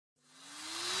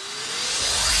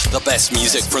The best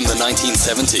music from the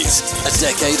 1970s. A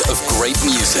decade of great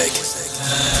music.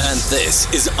 And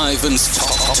this is Ivan's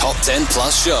Top 10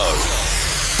 Plus Show.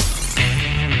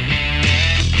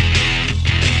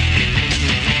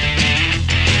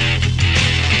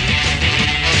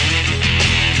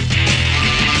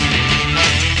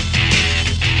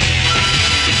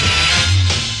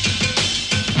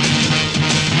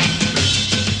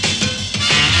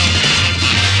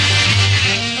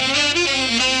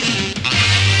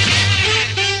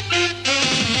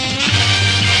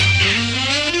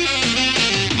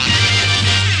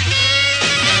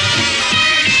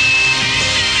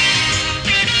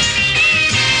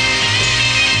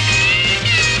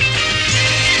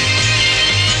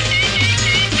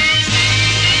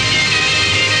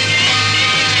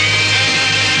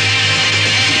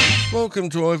 Welcome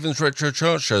to Ivan's Retro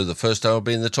Chart Show, the first hour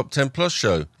being the Top 10 Plus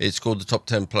Show. It's called the Top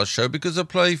 10 Plus Show because I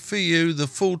play for you the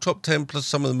full Top 10 plus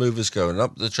some of the movers going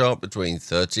up the chart between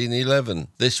 30 and 11.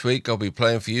 This week I'll be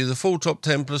playing for you the full Top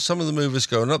 10 plus some of the movers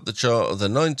going up the chart of the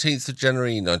 19th of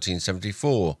January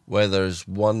 1974, where there's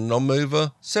one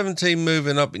non-mover, 17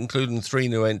 moving up including 3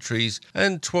 new entries,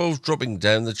 and 12 dropping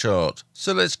down the chart.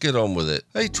 So let's get on with it.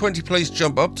 A 20 place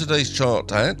jump up today's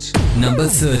chart at number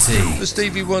 30 for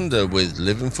Stevie Wonder with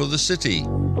Living for the City.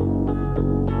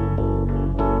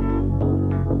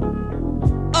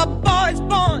 A boy's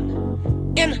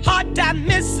born in hot time,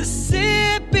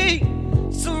 Mississippi,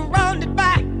 surrounded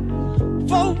by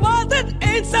 4 walls that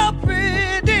ain't so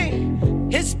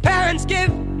pretty. His parents give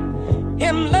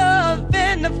him love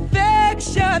and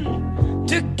affection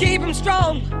to keep him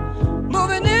strong,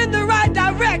 moving in the right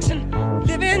direction,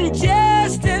 living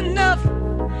just enough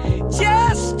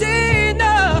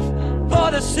for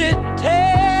the city.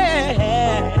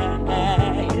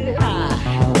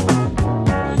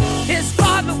 His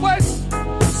father works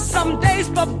some days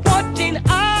for 14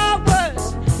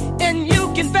 hours, and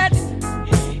you can bet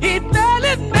he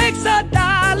barely makes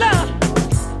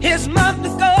 $1. His mother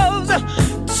goes to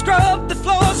scrub the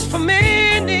floors for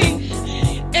many,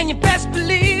 and you best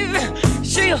believe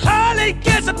she hardly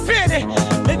gets a penny,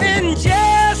 living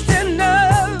just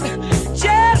enough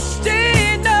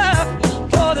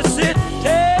for the city.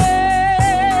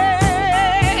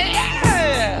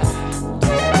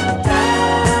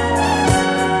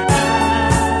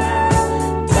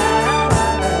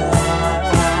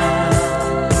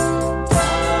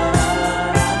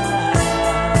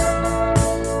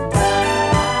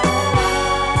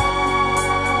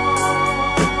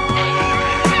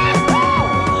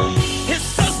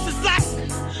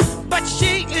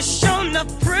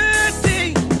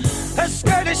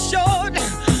 Short,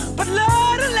 but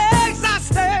Lord, her legs are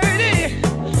sturdy.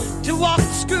 To walk to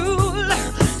school,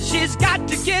 she's got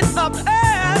to get up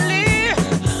early.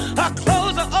 Her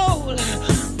clothes are old,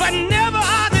 but never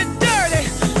are they dirty.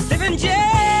 Living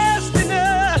just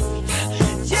enough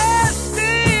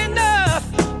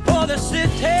for the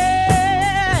city.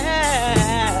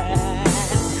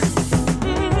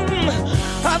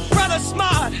 Her brother's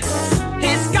smart,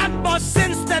 he's got more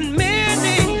sense than many.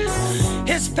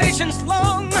 His patience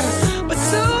long, but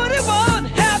soon he won't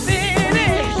have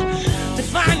any. To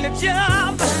find a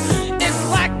job is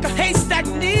like a haystack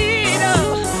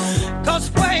needle, 'cause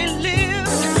where he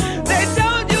lives, they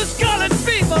don't use colored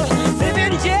people.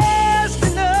 Living just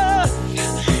enough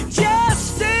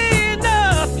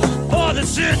for the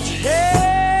city.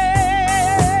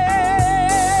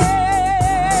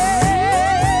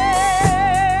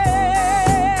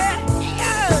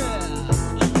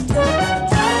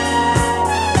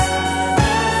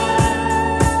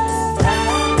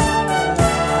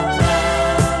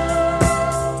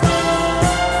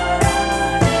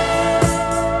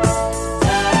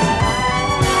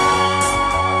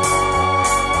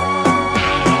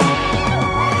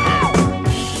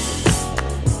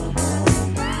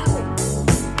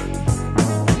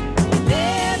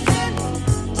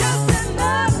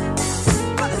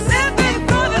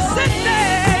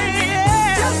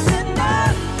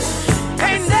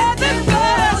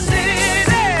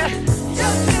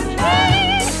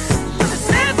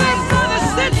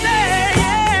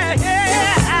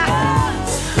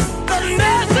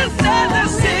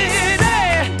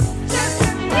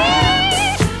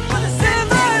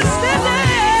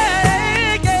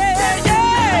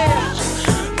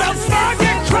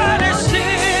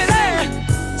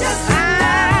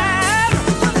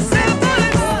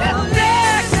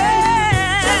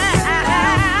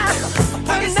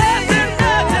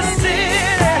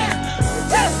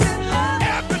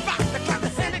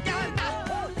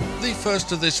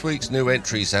 First of this week's new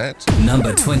entries at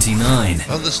number 29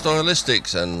 are the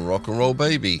Stylistics and Rock and Roll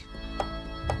Baby.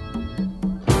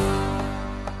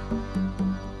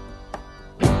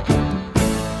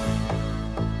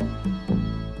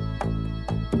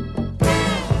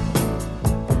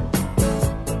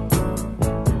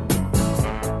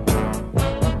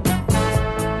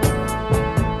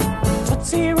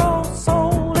 Zero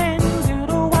soul and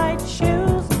little white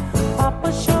shoes.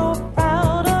 Papa sure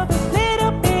proud of his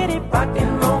little bitty rock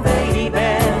and roll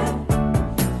baby.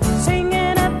 Singing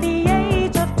at the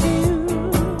age of 2.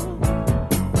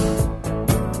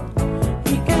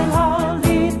 He can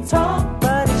hardly talk,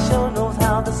 but he sure knows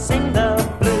how to sing the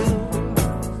blues.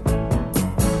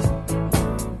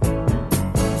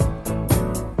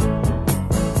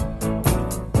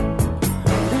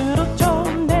 Little Joe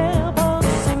never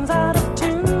sings out of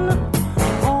tune,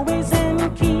 always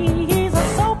in key. He's a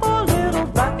sober little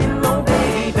rock and roll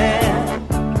baby.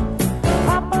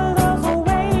 Papa loves the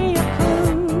way you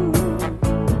croon.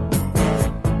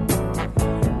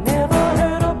 Never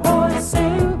heard a boy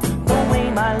sing the way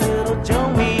my little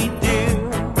Joey do.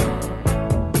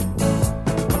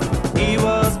 He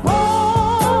was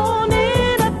born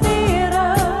in a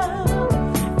theater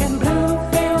in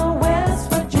Bluefield, West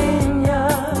Virginia.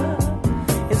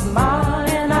 His ma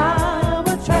and I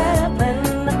were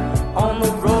traveling on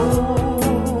the road.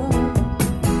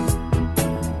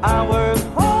 I worked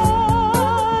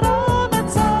hard all the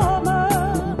summer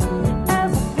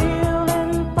as a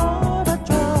feeling for the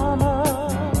drama.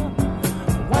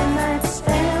 One night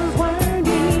stands weren't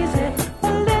easy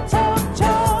for little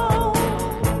Joe.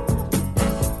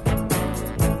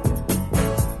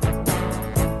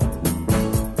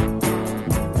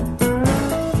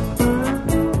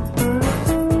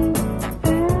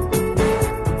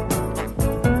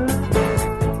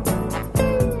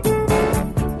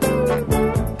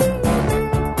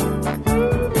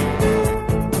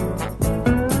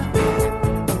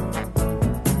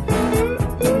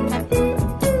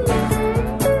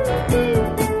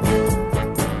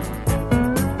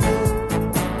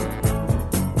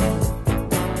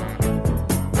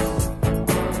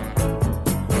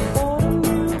 Bought a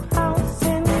new house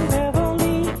in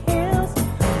Beverly Hills.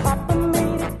 Papa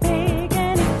made it big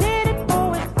and he did it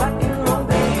for his rock and roll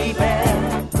baby.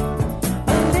 A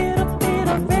little bit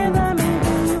of rhythm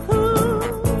and blues.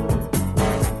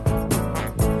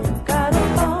 Got a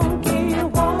funky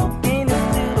walk in his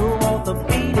little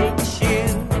orthopedic shoe.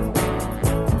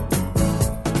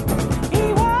 He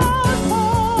was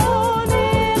born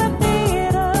in a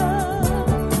theater in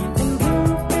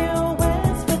Bluefield,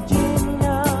 West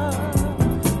Virginia.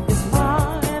 His ma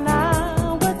and I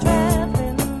were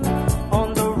traveling on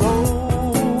the road. I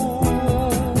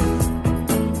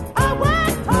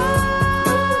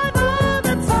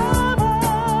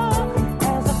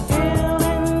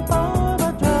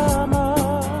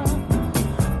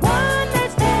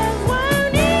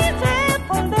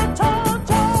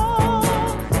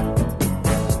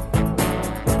hard all the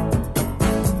summer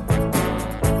as a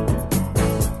feeling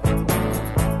for the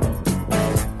drama.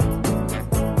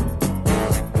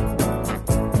 One night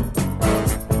stands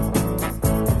weren't easy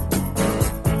for little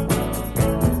Joe.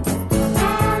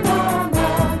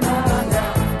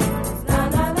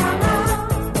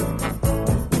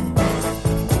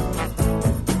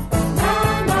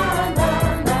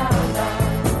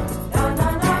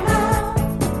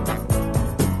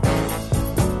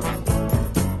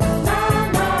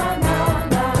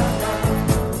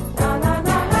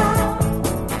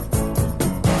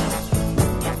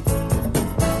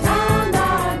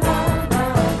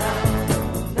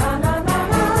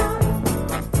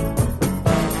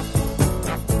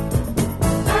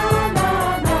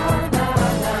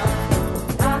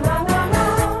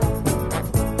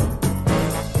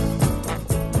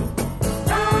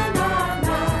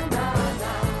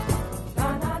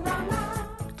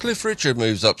 Cliff Richard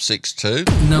moves up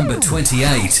 6-2 Number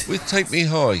 28. with Take Me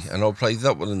High, and I'll play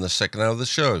that one in the second hour of the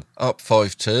show. Up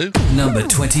 5-2, Number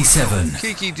 27.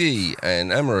 Kiki D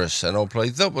and Amorous, and I'll play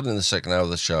that one in the second hour of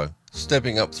the show.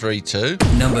 Stepping up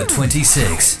 3-2, Number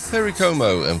 26. Perry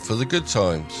Como and For the Good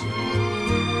Times.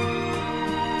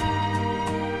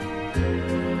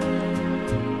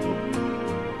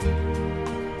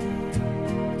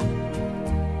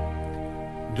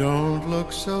 Don't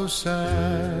look so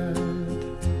sad.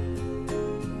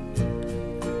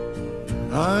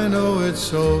 I know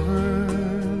it's over,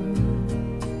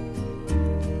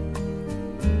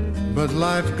 but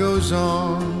life goes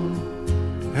on,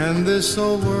 and this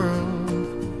old world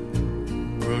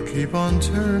will keep on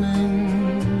turning.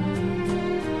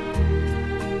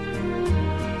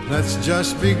 Let's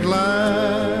just be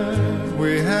glad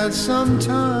we had some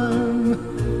time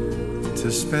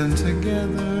to spend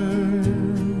together.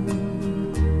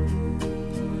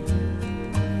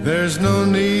 There's no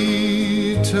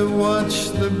need to watch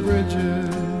the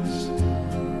bridges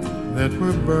that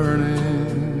were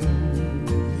burning.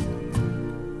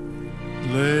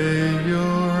 Lay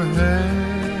your head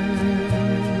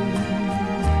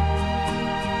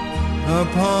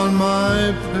upon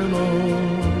my pillow.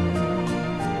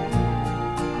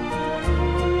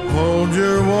 Hold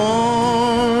your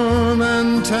warm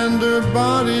and tender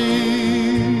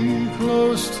body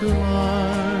close to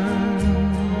mine.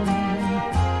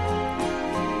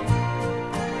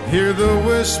 Hear the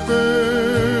whisper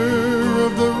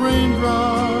of the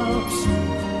raindrops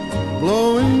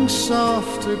blowing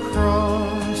soft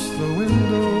across the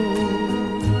window.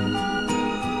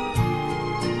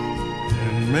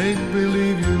 And make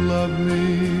believe you love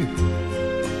me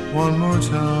one more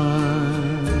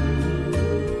time.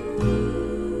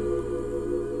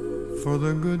 For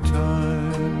the good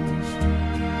times.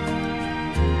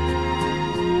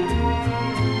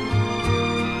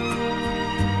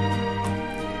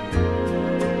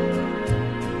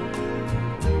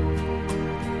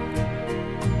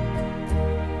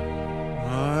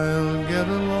 I'll get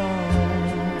along.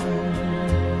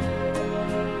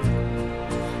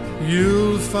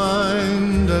 You'll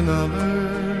find another,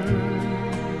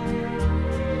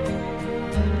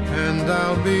 and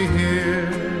I'll be here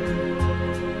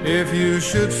if you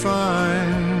should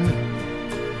find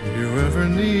you ever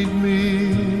need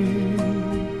me.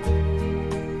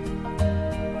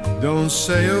 Don't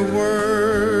say a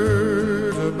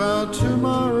word about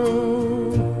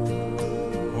tomorrow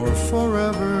or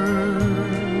forever.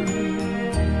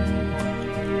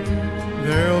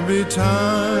 There'll be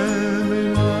time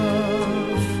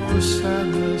enough for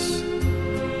sadness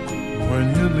when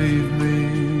you leave me.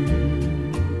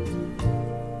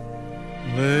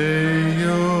 Lay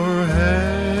your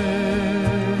head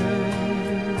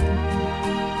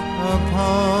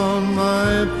upon my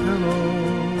pillow.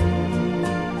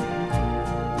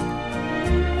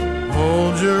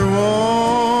 Hold your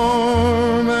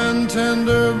warm and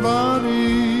tender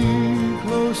body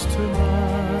close to mine.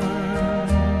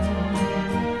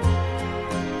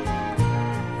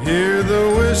 Hear the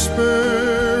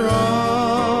whisper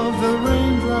of the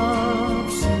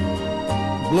raindrops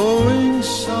blowing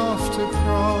soft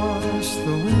across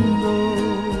the window.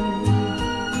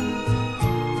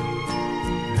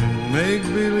 And make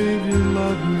believe you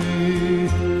love me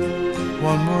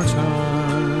one more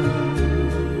time.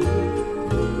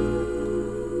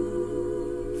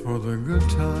 For the good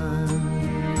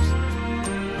times.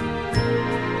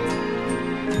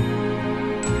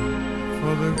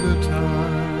 For the good times.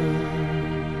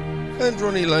 And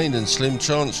Ronnie Lane and Slim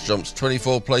Chance jumps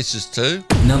 24 places too.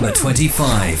 Number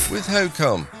 25. With How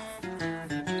Come?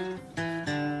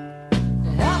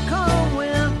 How come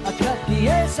when I cut the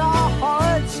ace of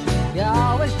hearts, you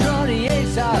always draw the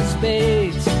ace of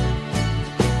spades?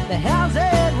 The how's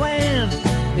it when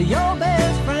your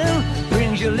best friend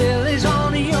brings you lilies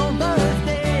on your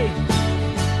birthday?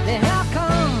 The how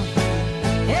come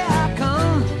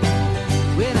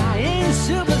when I ain't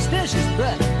superstitious,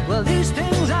 but well these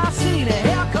things I see. The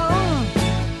how come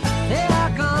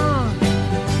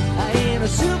I ain't a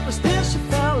superstitious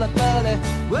fella, but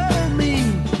well in me.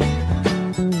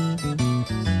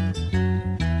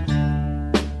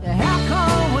 How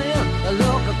come when the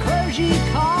local clergy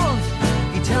calls,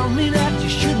 you tell me that you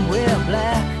shouldn't wear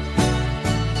black?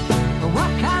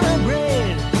 What kind of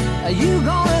bread are you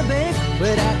gonna bake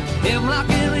with that hemlock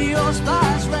in your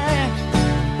spice rack?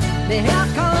 How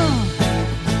come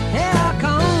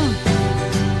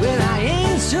when I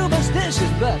ain't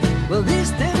superstitious, but well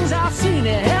these things I've seen.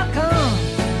 How come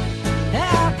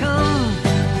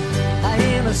I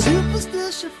ain't a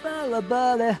superstitious fella,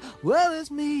 but well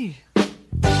it's me.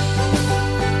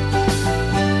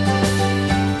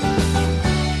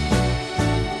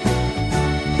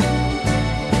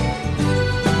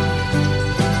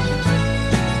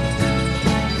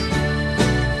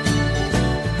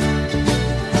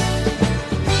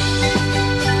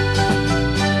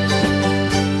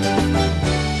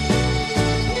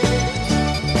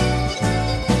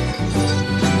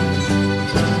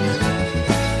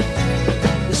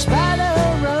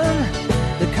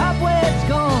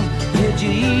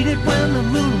 When the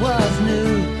moon was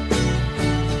new,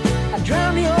 I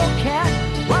drowned your cat.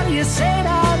 What do you say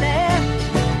down there?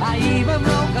 I even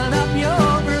broken up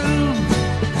your room.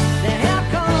 Then how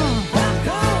come?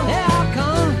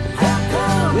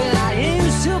 Well, I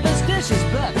ain't superstitious,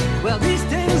 but well these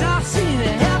things I've seen.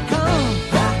 How come?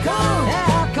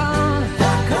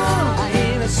 I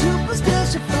ain't a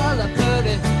superstitious fella, but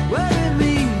well in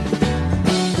me.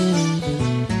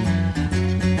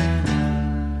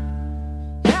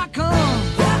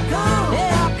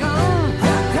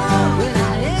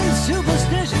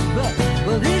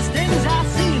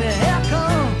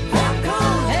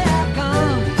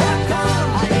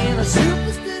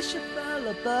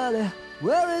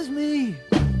 Where is me?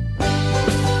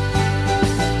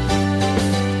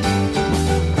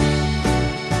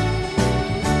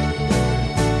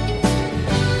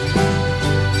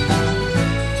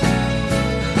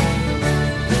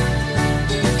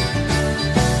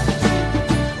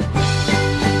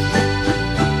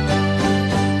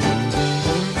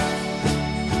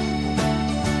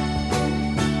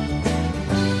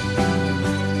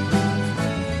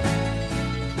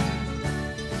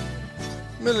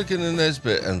 Gilligan and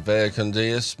Nesbitt and Vea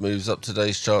Condias moves up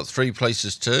today's chart 3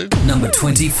 places to Number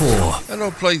 24. and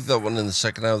I'll play that one in the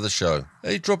second hour of the show.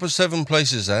 A drop of 7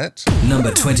 places at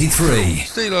Number 23.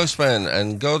 Steel Iceman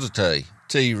and Gardate.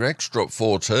 T-Rex dropped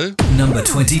 4 to Number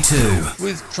 22.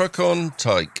 with Truck on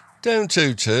Tyke. Down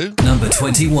 2 to Number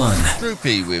 21.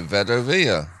 Droopy with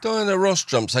Vadovia. Diana Ross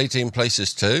jumps 18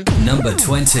 places to Number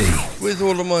 20. with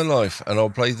All of My Life, and I'll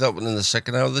play that one in the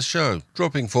second hour of the show.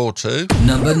 Dropping 4 to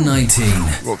Number 19.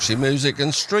 Roxy Music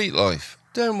and Street Life.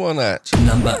 Down 1 at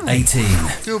Number 18.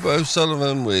 Gilbert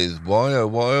O'Sullivan with Why Oh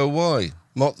Why Oh Why.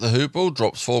 Mott the Hoople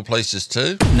drops 4 places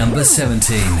to Number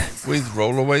 17. with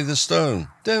Roll Away the Stone.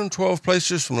 Down 12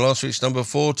 places from last week's number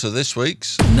 4 to this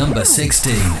week's Number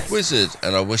 16. Wizard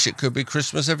and I Wish It Could Be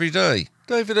Christmas Every Day.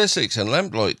 David Essex and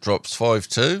Lamplight drops 5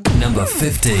 to Number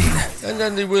 15. and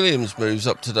Andy Williams moves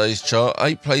up today's chart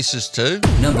 8 places to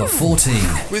Number 14.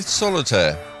 with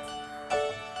Solitaire.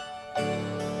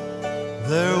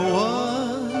 There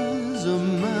was a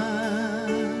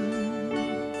man,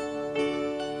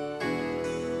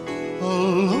 a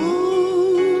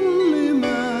lonely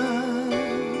man,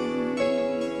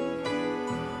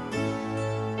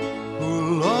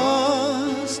 who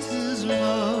lost his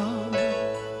love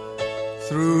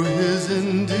through his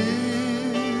indifference.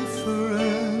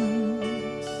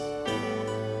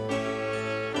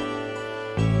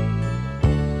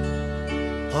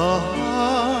 A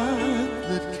heart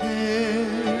that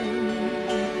cared,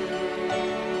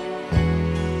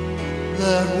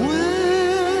 that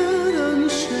went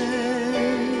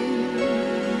unshared,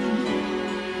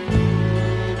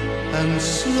 and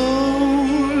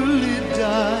slowly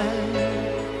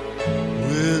died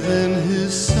within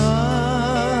his silence.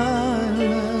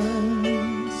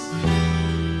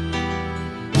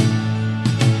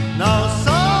 Now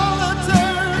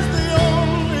solitaire's the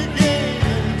only game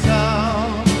in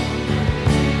town,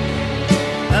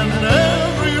 and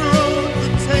every road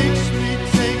that takes me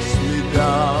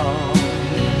down.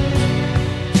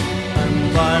 And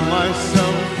by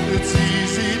myself it's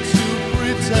easy to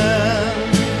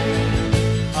pretend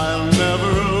I'll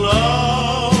never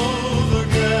love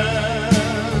again.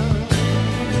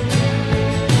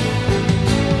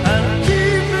 And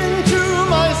keeping to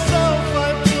myself I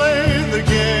play the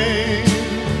game.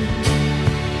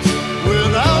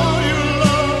 Without your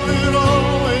love it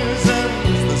always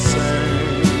ends the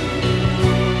same.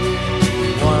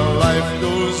 While life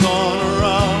goes on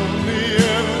around me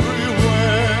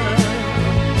everywhere,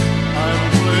 I'm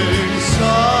playing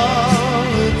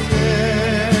solitaire.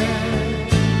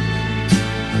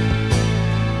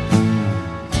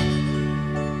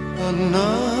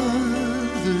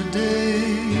 Another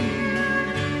day,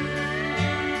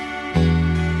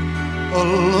 a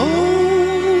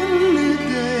lonely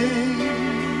day,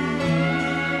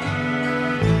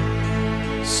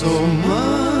 so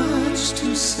much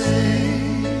to say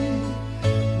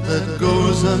that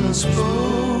goes unspoken.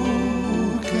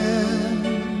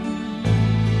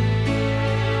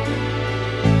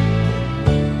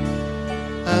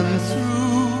 And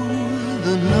through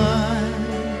the night,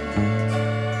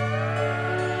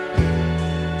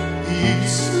 each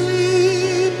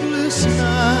sleepless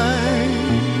night,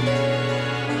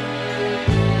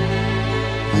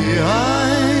 the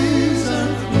eyes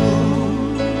are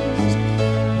closed,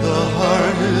 the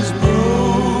heart is broken.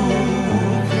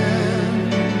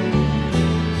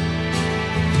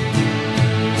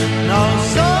 Now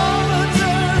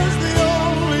solitaire's the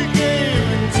only game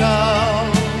in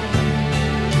town,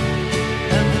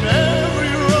 and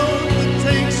every road that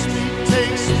takes me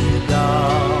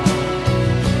down.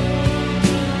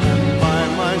 And by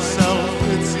myself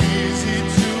it's easy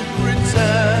to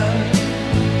pretend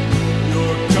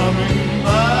you're coming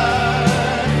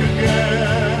back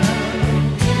again.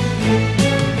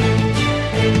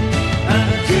 And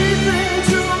keeping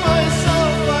to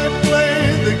myself I play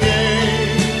the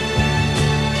game.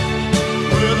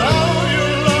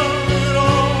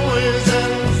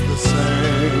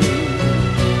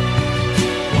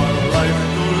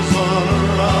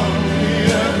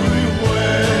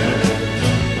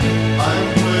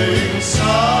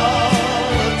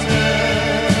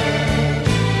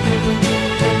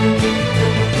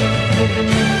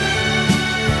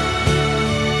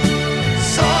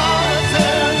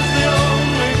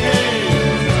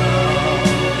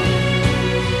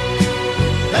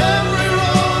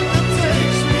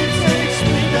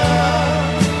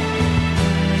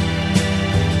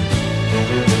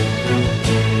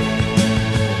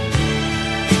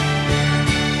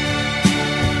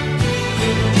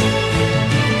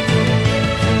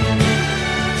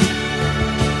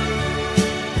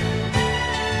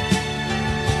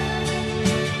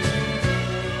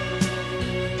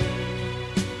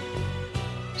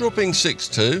 Dropping 6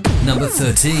 to Number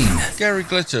 13. Gary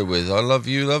Glitter with I Love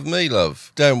You, Love Me,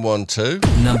 Love. Down 1 to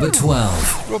Number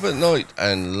 12. Robert Knight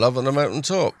and Love on a Mountain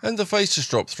Top. And the Faces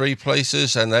dropped 3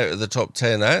 places and out of the top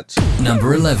 10 at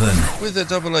Number 11. with a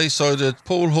double A-sided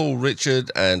Paul Hall,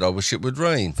 Richard and I Wish It Would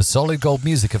Rain. For solid gold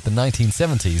music of the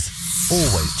 1970s,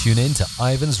 always tune in to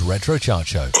Ivan's Retro Chart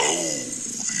Show.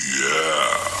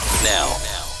 Now,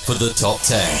 for the top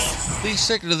 10. The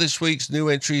second of this week's new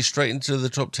entry straight into the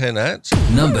top 10 at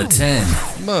Number 10.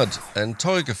 Mud and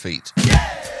Tiger Feet.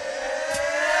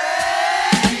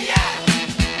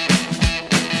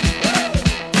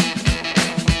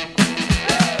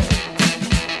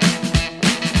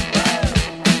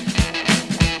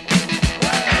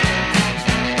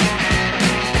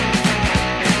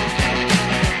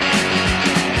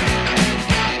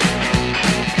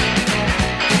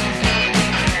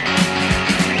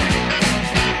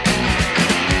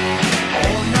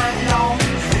 All night long,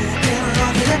 you've been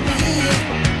looking at me.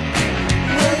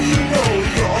 Well, you know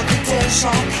you're the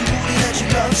dancehall cutie that you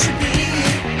love to be.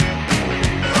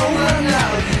 Oh, well,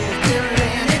 now you've been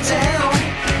laying it down.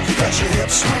 You got your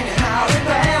hips swinging out of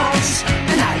bounds,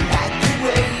 and I like the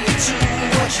way you do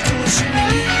what you do to me.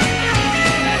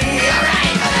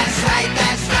 Alright, well, that's right,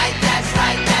 that's right, that's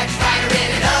right, that's right. I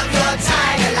really love your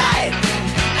tiger light,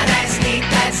 and that's neat,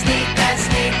 that's neat, that's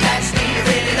neat, that's neat. I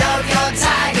really love your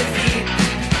tiger feet.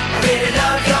 I really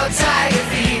love your tiger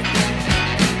feet.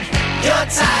 Your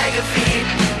tiger feet.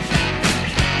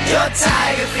 Your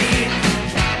tiger feet.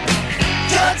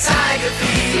 Your tiger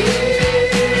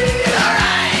feet.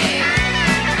 Alright.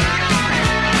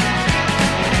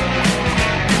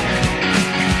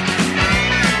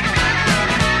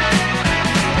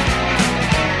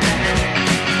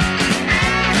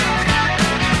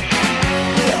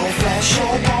 Well, flash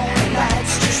your warning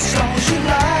lights just as long as you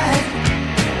like.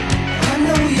 I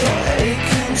know you're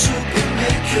aching to be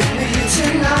making me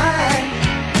tonight.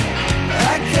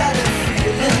 I got a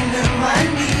feeling in my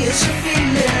knees, a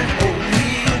feeling only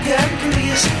you can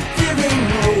please. There ain't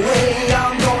no way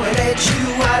I'm gonna let you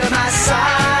out of my sight.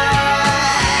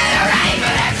 Alright,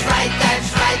 well, that's right, that's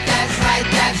right, that's right,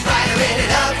 that's right. I really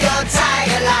love your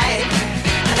tiger light,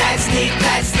 and that's neat,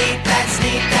 that's neat, that's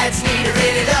neat, that's neat. I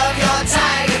really love your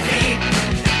tiger feet.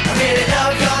 I really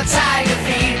love your tiger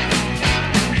feet.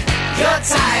 Your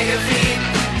tiger feet.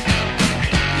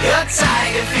 Your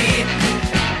tiger feet.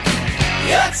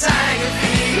 Your tiger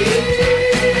feet.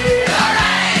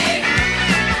 Alright.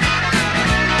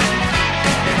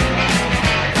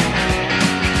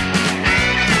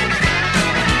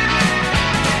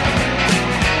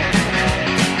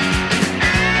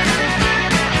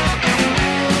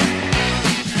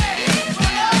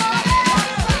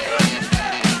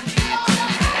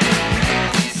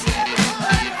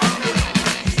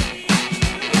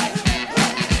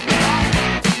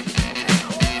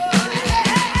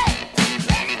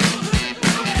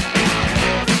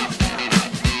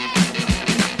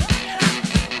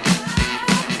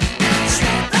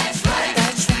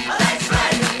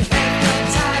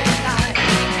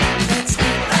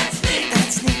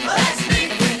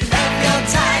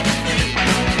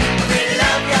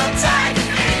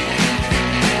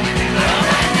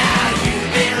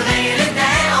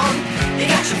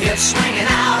 Swinging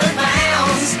out of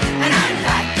bounds, and I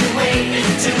like the way you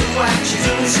do what you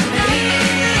do to me.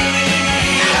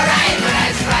 Alright, well,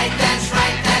 that's right, that's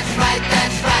right, that's right,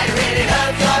 that's right. I really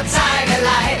love your tiger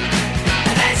light,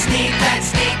 and that's neat,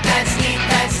 that's neat, that's neat,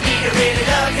 that's neat. I really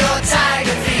love your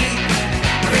tiger feet.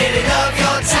 I really love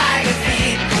your tiger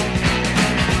feet.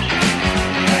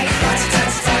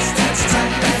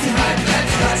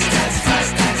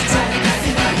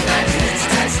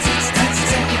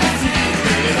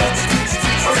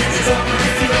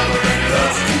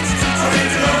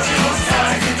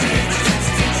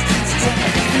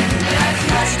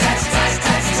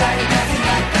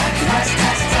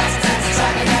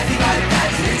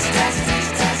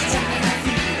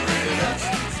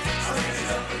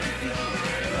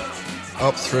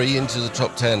 Up 3 into the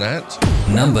top 10 at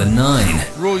Number 9.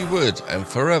 Roy Wood and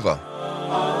Forever.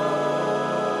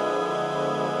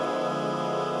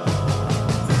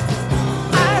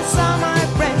 I saw my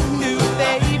brand new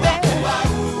baby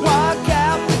walk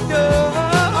out the door,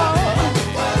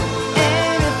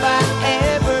 and if I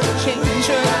ever change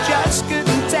her, just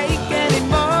couldn't take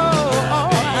anymore.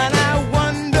 And I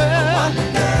wonder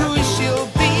who she'll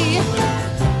be,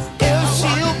 if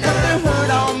she'll put her hurt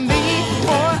on me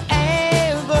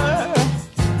forever,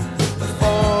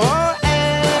 forever.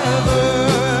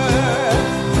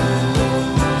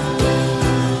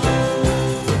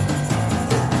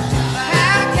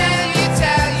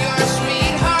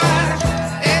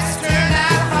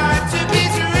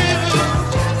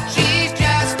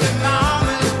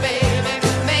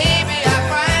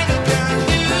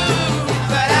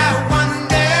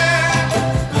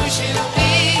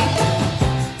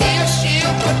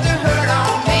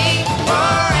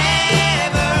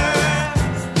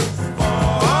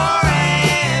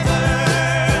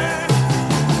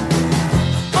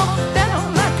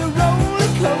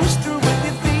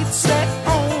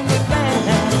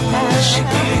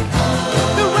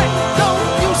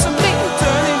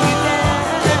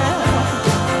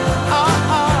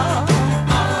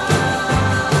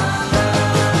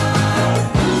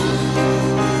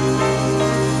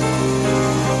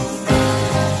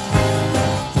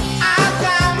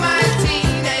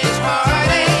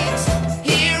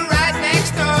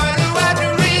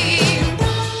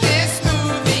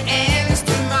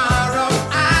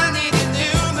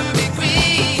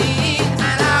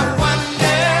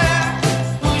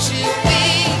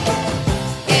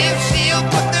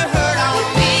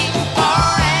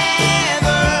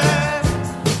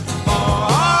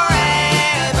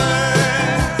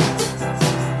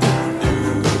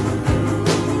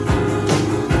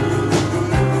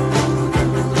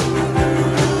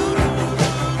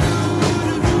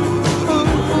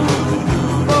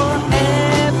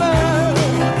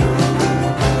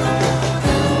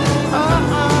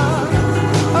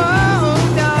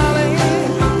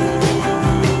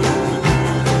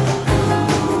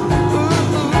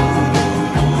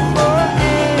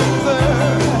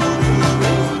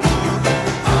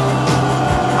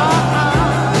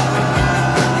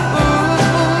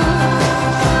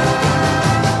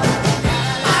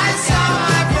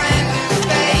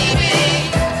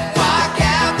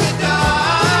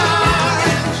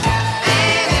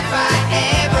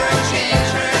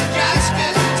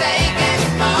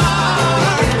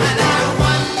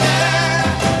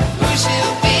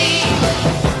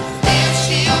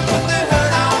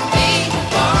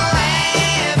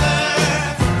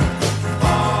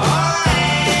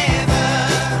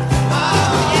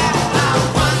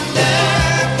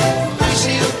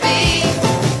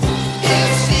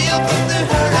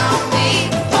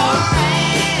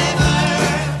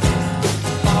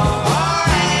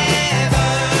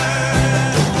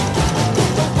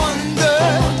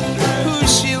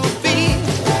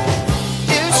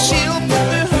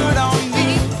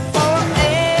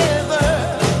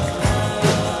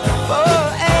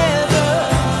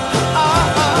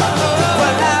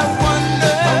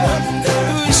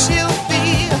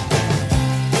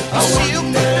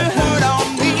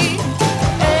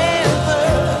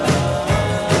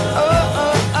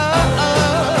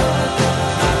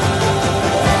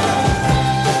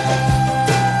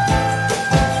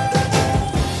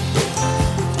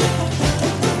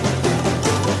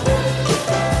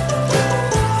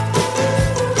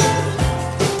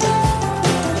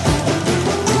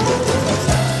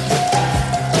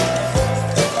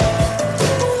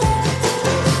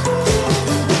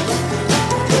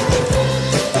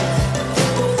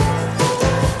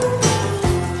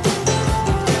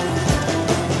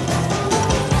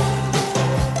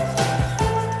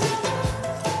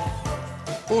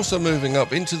 Also moving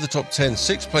up into the top 10,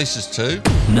 6 places to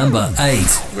Number 8.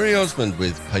 Marie Osmond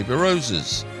with Paper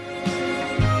Roses.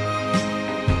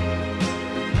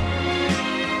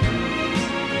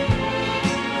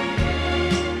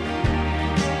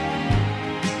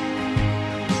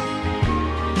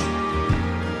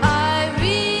 I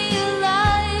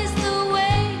realize the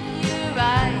way your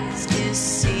eyes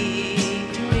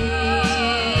deceived me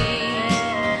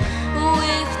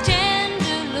with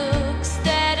tender looks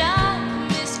that I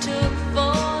mistook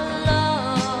for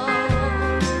love.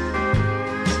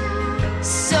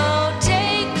 So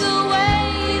take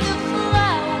away the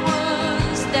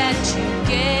flowers that you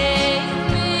gave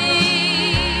me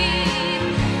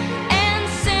and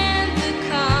send the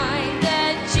kind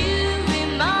that you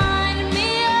remind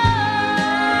me of.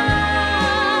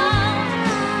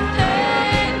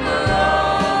 Paper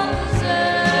roses,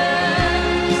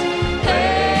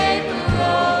 paper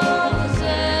roses.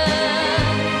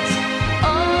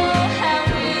 Oh, how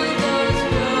real those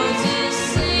roses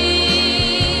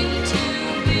seem to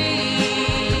be.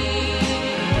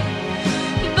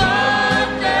 But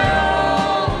they're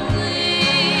only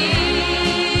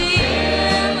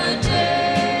imitation,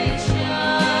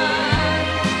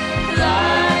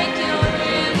 like your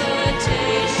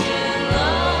imitation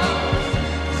love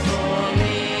for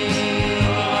me.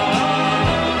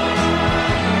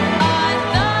 I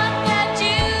thought that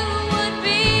you would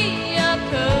be a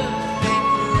perfect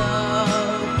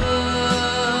lover.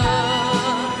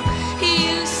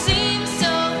 You seem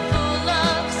so full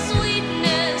of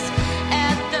sweetness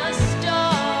at the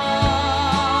start,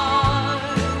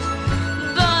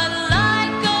 but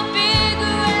like a big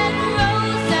red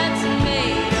rose that's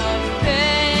made of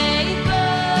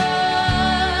paper,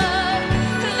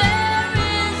 there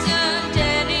isn't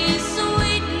any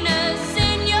sweetness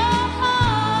in your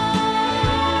heart.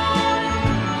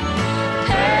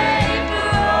 Paper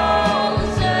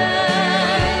roses,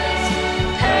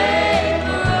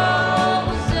 paper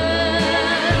roses.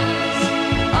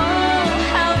 Oh,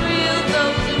 how real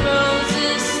those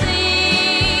roses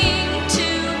seem to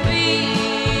be.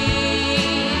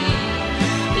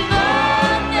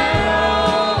 But they're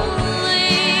only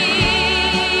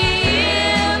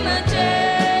imitation,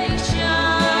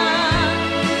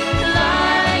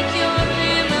 like your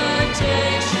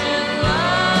imitation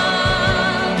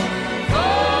love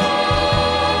for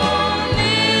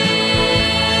me.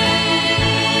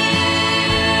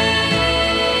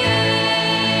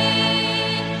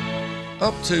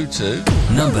 Up to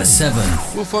Number 7.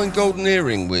 we'll find Golden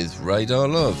Earring with Radar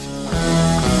Love.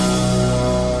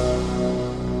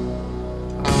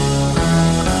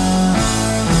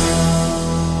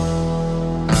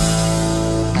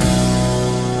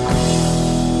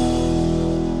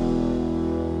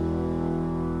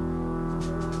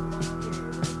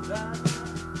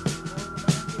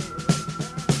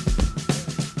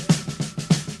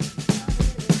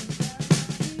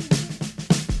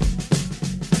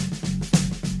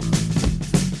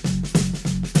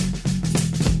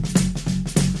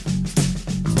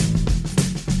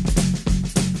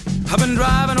 I've been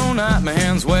driving all night, my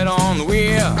hands wet on the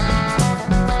wheel.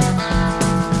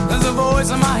 There's a voice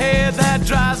in my head that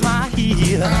drives my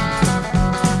heel.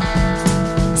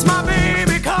 It's my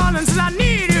baby calling, says I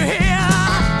need you here.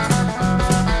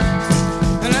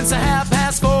 And it's a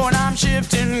 4:30 and I'm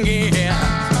shifting gear.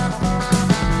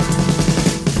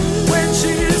 When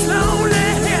she's lonely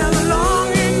and the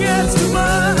longing gets too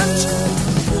much,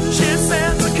 she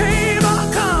sends a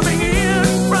cable coming in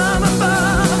from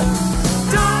above.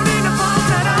 Don't need a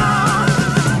phone at all.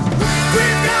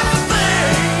 We've got the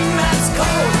thing that's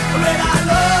called red eye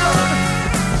love.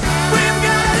 We've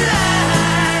got a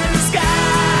light in the sky.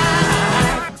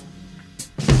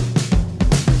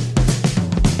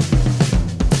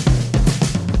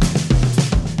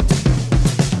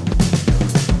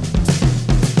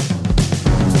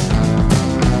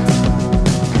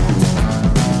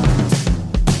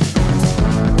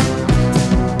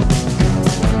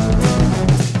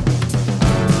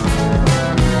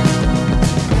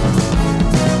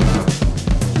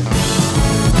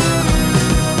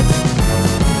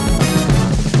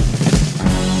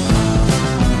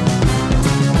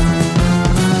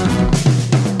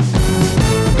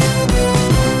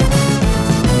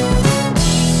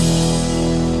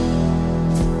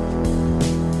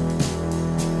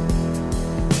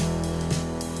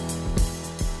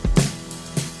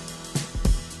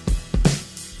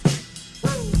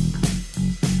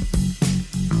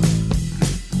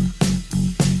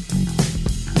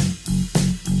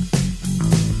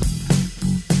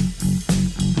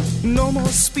 No more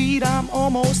speed, I'm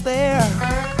almost there.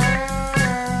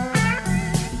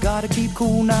 Gotta keep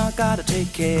cool now, gotta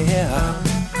take care.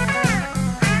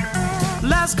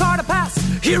 last car to pass,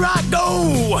 here I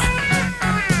go.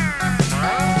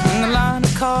 And the line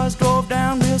of cars drove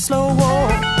down real slow.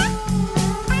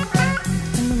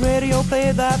 And the radio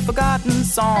played that forgotten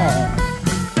song.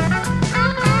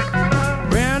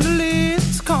 Brenda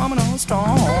Lee's coming on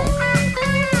strong.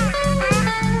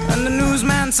 And the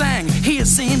newsman sang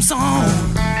his same song.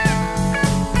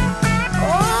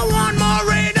 Oh, one more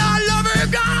radar lover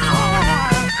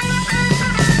gone.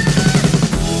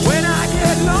 When I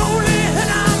get lonely and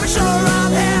I'm sure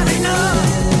I've had enough,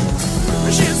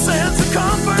 she says the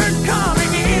comfort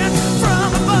coming in from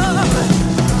above.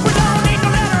 We don't need no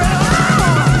letter at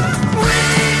all.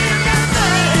 We've got a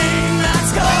thing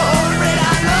that's called red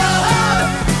eye love.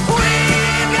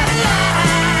 We've got a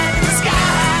light in the sky.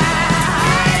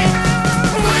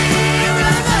 We've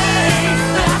got a thing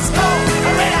that's called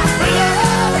red eye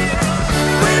love.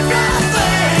 We've got a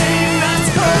thing that's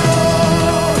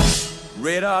called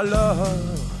red eye love.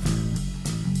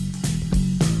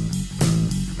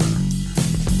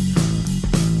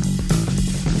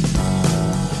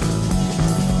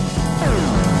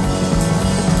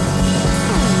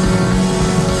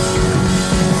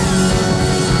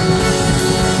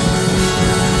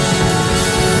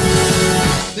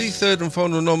 The third and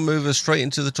final non-mover straight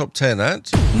into the top 10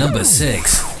 at Number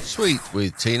 6. Sweet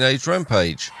with Teenage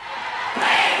Rampage.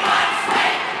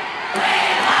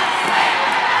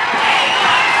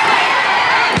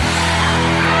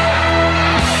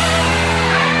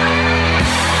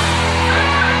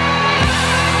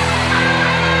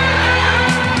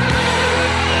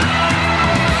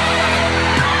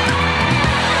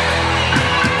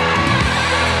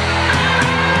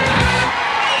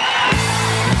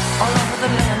 All over the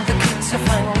land, the kids are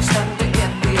finally starting to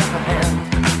get the upper hand.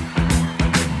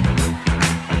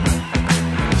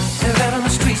 They're out on the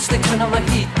streets, they turn on the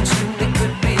heat, and soon they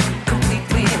could be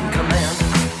completely in command.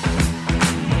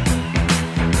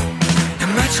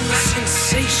 Imagine the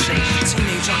sensation,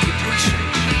 teenage occupation.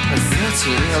 At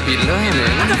 13, they'll be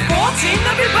learning. And at 14,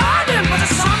 they'll be burning, but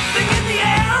there's something in the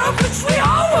air of which we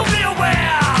all will be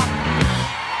aware.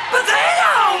 But they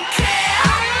don't care.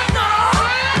 No,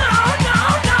 no, no,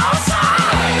 no, sir.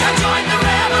 Come join the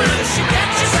revolution. Get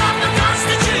yourself a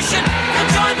constitution. Come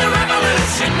join the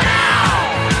revolution now.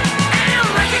 And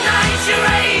recognize your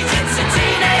age. It's a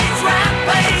teenage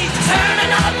rampage. Turn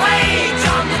another page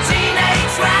on the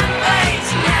teenage rampage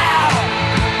now.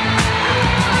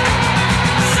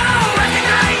 So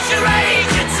recognize your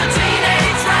age. It's a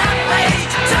teenage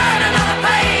rampage. Turn another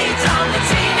page on the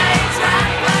teenage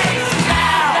rampage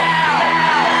now.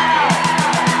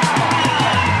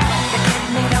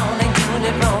 They don't ain't doing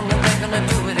it wrong, and they're gonna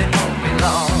do it, it won't be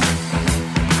long.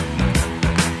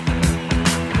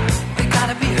 They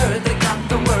gotta be heard, they got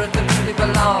the word that really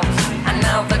belongs. And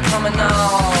now they're coming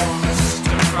on,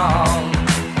 strong.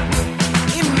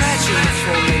 Imagine the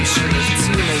formation of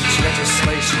teenage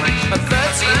legislation. At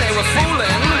 13, they were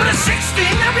fooling. But at 16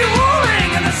 they'll be ruling,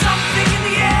 and there's something in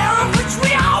the air of which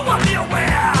we all will be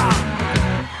aware.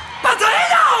 But they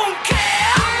don't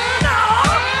care. No,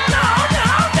 no, no,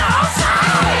 no, sir.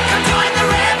 Come join the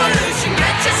revolution.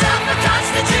 Get yourself a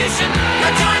constitution.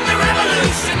 Come join the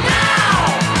revolution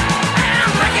now. And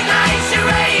recognize your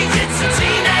age. It's a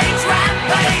teenage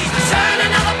rampage. Turn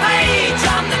another page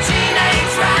on the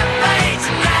teenage rampage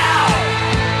now.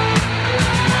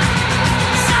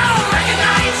 So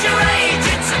recognize your age.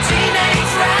 It's a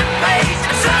teenage rampage.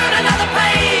 Turn another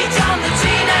page on the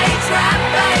teenage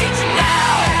rampage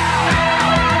now.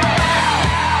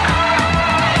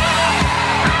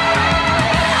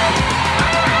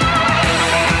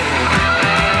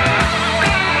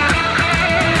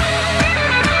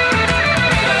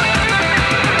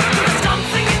 There's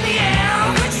something in the air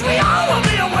of which we all will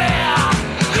be aware.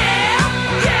 Yeah,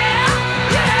 yeah,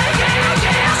 yeah, yeah,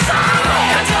 yeah. So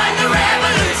come join the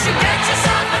revolution. Get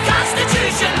yourself a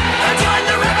constitution. Come join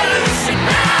the revolution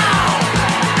now.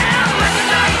 And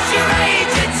recognize your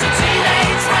age. It's a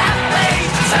teenage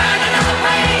rampage. Turn another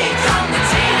page on the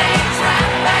teenage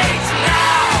rampage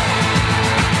now.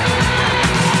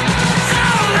 So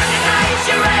recognize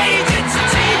your age. It's a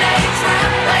teenage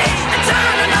rampage. And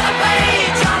turn another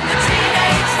page on the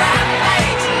teenage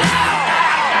rampage now.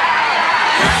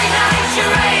 Recognize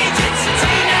your age. It's a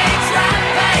teenage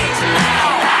rampage now.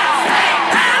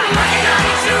 And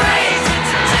recognize your age.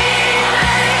 It's a teenage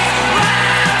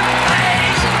rampage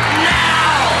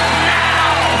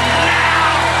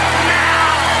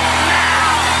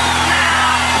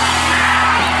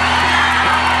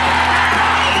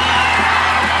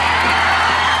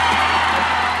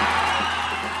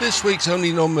This week's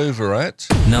only non-mover at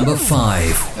Number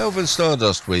 5. Elvin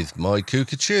Stardust with My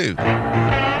Cuckoo.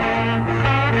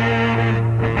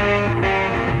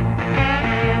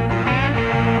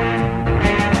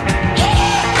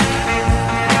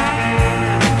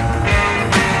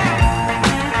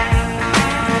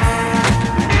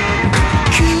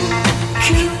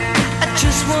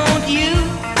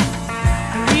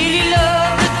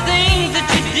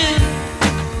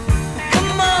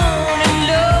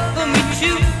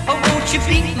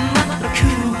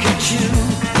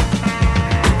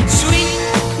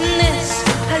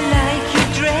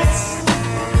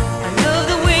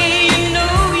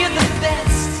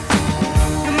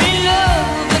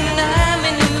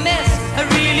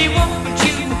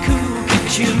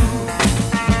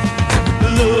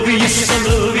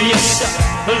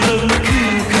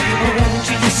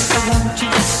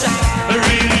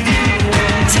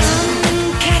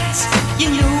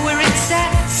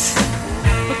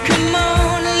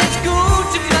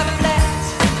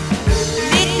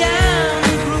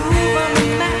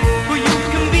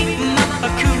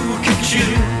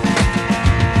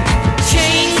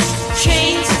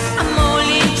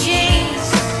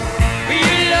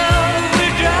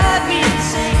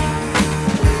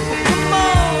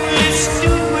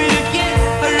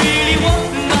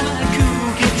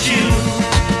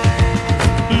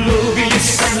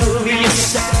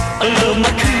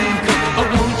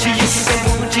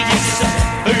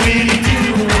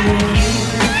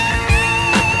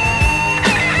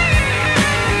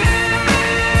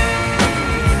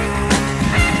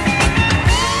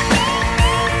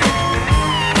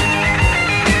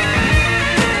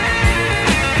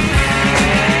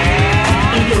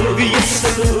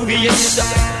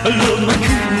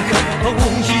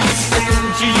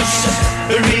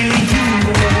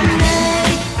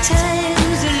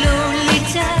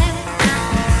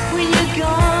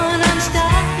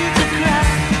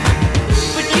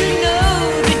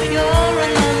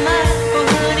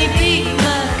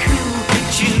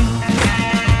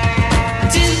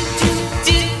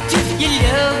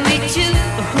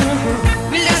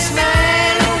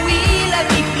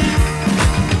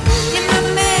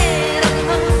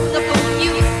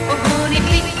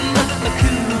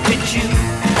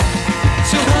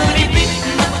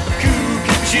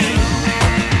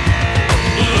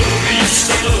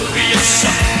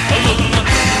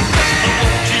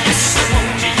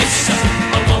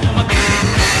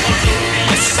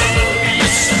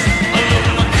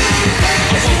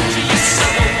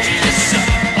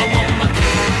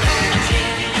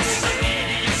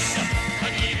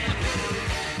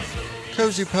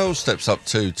 Rosie Pearl steps up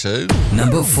 2-2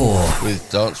 Number 4. with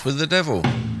Dance with the Devil.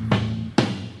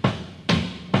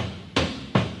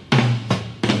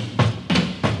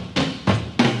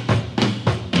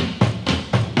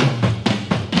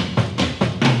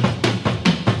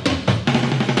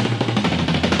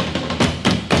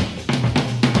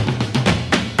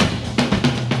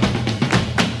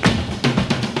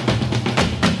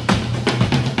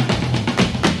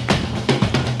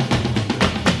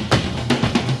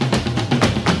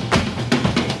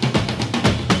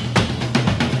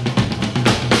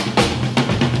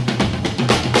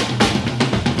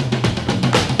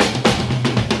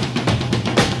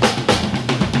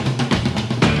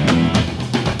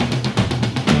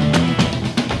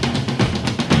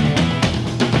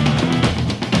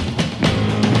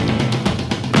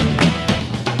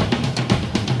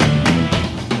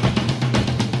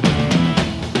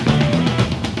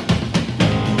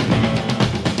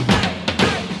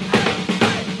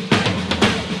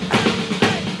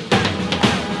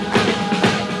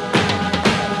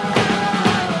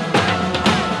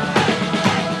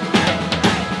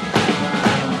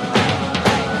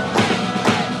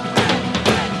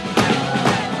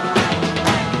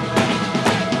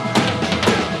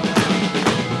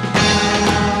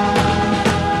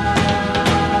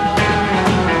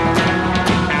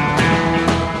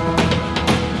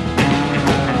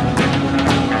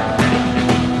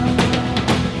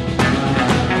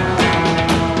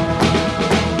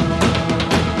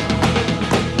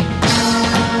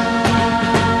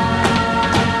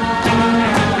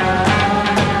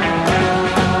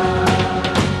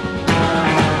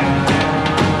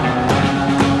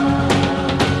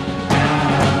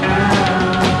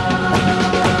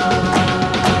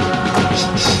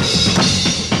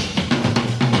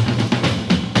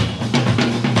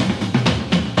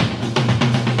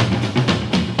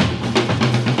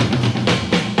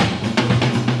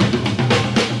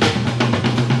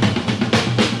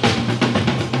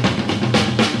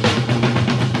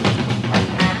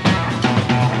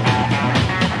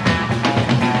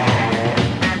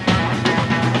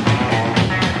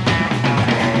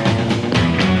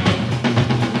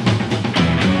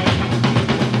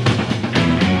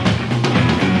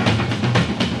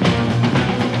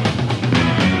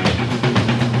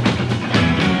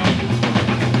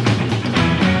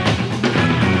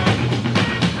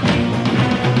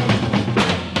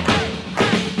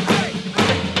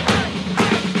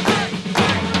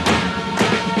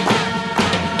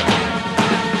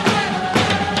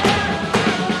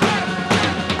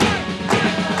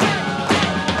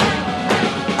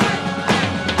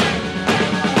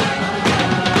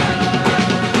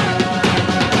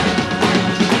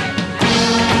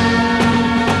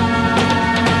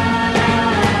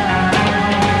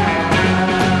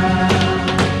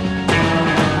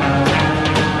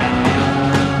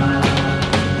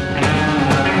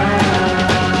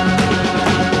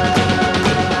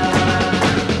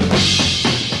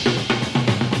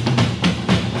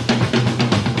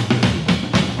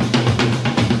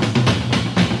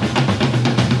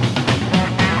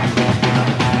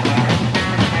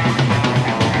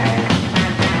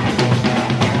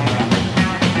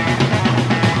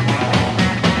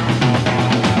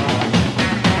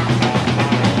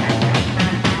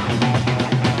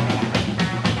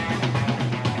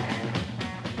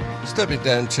 Stepping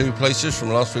down 2 places from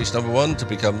last week's number 1 to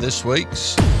become this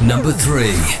week's Number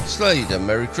 3. Slade, and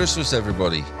Merry Christmas,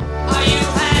 everybody. Are you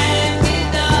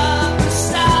hanging up a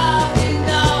stocking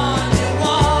on your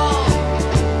wall?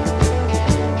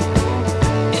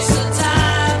 It's the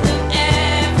time that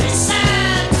every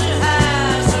Santa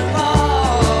has a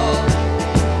ball.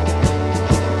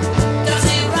 Does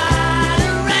he ride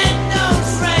a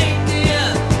red-nosed reindeer?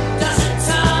 Does it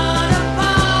turn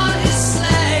upon his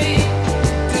sleigh?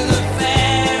 Do the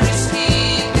fairies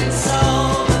keep it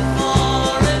sober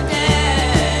for a day?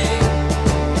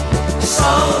 So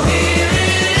here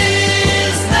it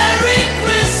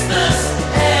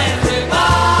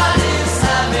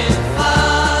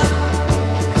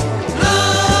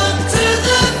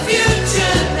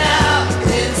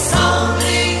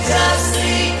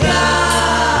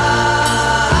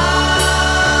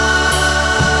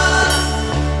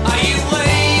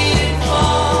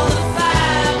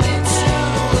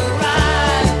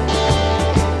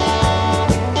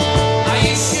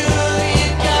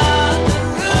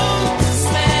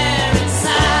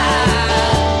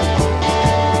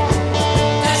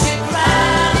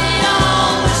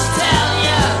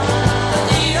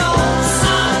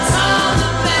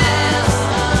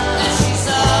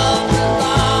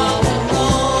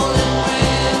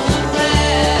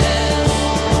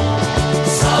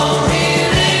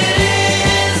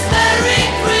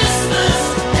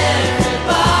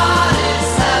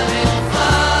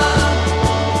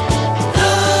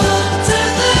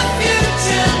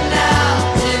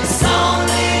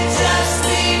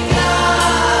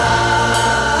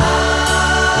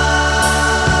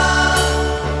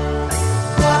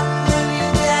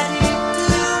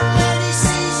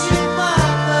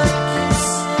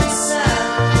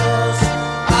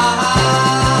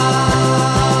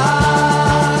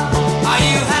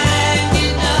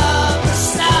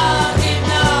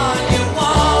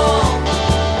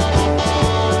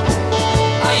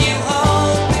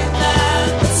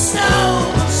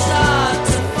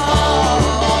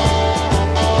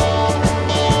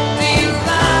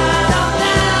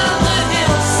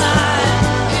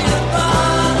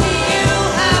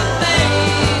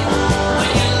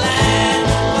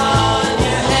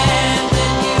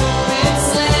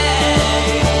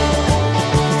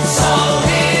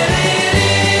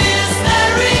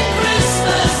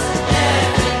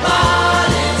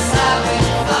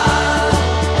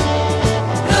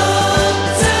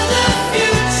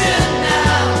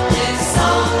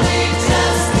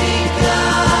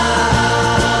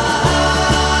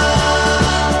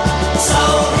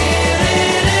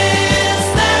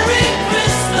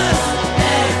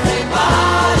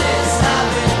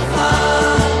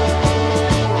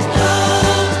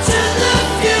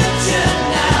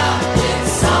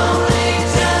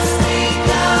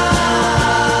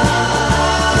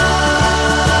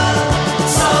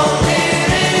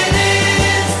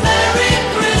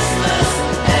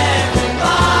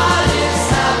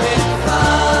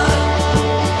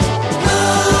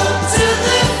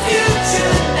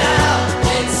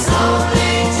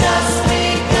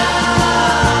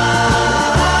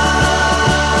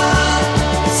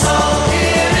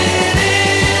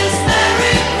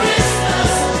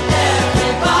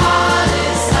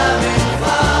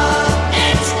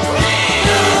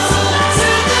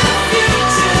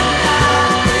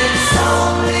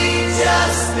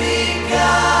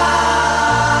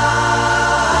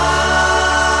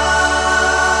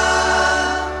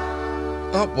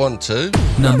Up 1 to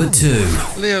Number 2.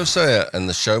 Leo Sayer and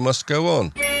The Show Must Go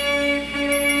On.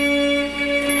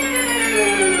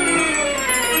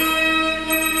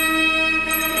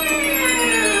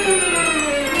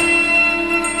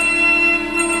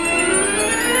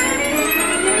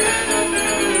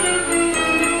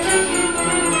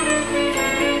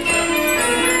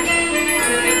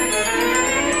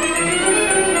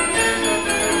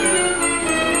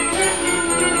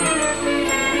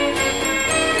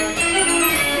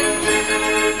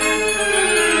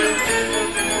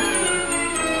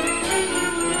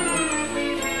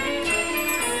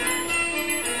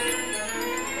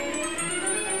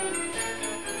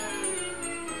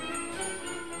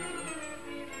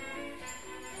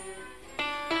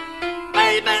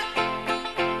 Baby,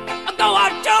 though I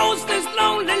chose this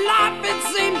lonely life, it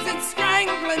seems it's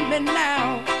strangling me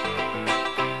now.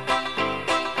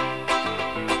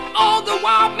 All the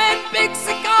wild men, big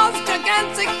cigars,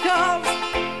 gigantic cars,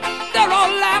 they're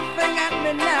all laughing at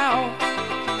me now.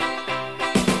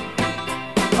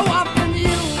 Oh, I've been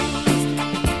used,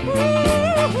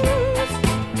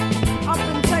 I've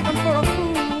been taken for a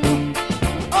fool.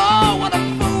 Oh, what a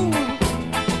fool,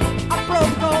 I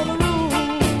broke all the rules.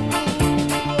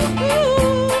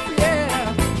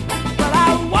 Yeah, but I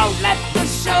won't let the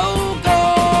show go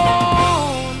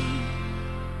on.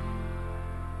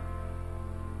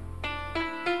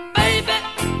 Baby,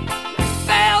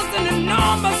 there's an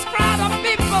enormous crowd of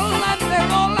people and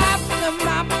they're all after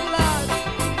my blood.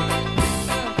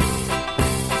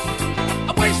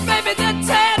 I wish maybe they'd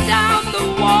tear down the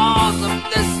walls of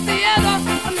this theater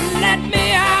and let me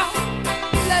out,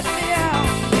 let me out.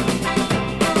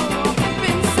 Oh, I've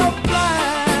been so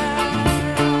blind,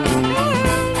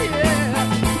 yeah.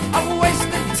 I've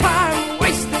wasted time,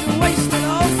 wasted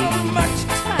all so much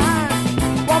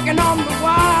time walking on the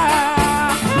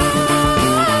wire,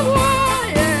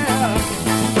 yeah.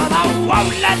 But I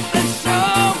won't let the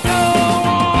show go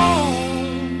on.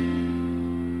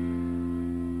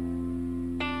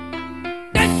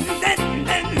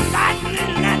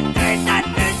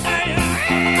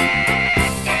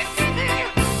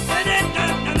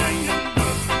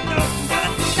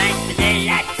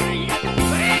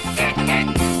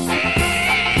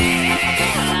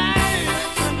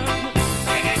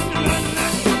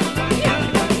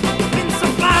 Been so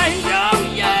blind, oh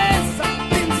yes, I've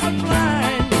been so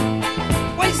blind.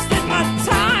 Wasted my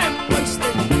time,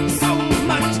 wasted so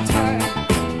much time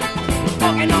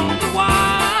walking on the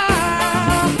wire,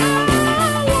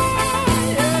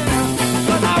 yeah.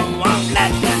 But I won't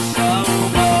let the show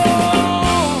go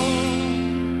on.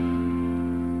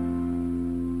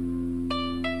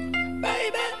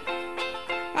 Baby,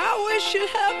 I wish you'd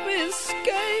help me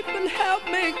escape and help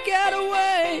me get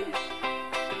away.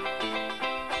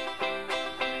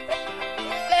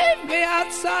 Leave me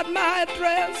outside my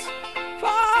address,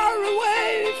 far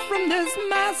away from this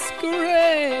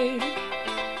masquerade.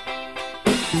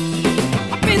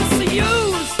 I've been so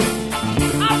used,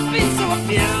 I've been so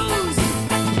abused,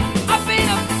 I've been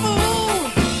a fool,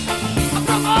 I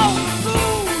broke all the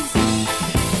rules.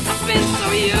 I've been so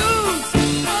used,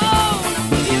 oh, and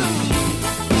abused.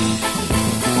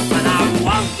 But I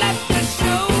won't let the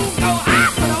show go,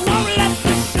 but I won't let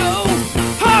the show,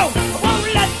 oh, I won't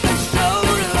let the show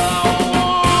go.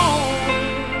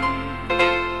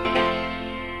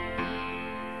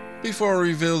 Before I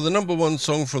reveal the number 1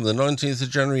 song from the 19th of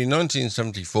January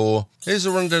 1974, here's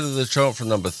a rundown of the chart from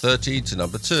number 30 to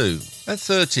number 2. At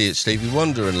 30, it's Stevie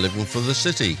Wonder and Living for the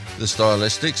City, The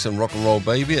Stylistics and Rock and Roll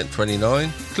Baby at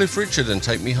 29, Cliff Richard and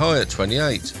Take Me High at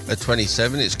 28. At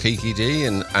 27, it's Kiki D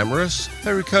and Amorous,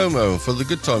 Perry Como and For the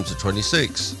Good Times at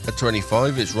 26. At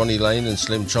 25, it's Ronnie Lane and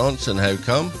Slim Chance and How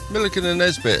Come, Milliken and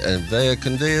Nesbitt and Vea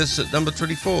Candias at number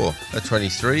 24. At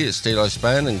 23, it's Steel Eye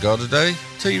Span and Garda Day,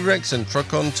 T-Rex and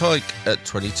Truck on Tyke at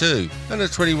 22. And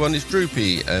at 21, it's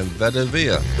Droopy and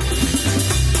Vadavia.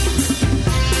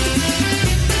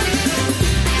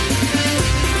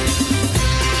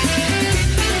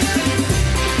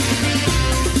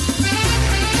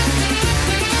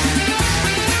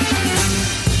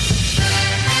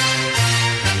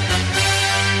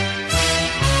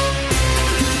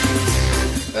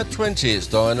 At 20, it's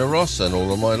Diana Ross and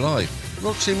All of My Life.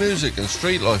 Roxy Music and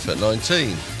Street Life at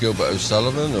 19. Gilbert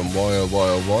O'Sullivan and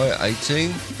YOYOY at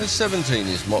 18. At 17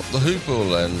 is Mott the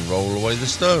Hoople and Roll Away the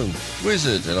Stone.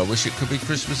 Wizard and I Wish It Could Be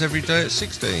Christmas Every Day at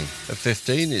 16. At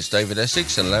 15 it's David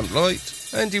Essex and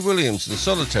Lamplight. Andy Williams and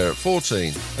Solitaire at 14.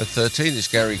 At 13 it's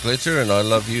Gary Glitter and I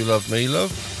Love You, Love Me,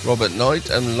 Love. Robert Knight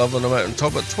and Love on a Mountain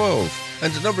Top at 12.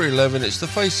 And at number 11 it's The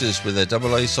Faces with their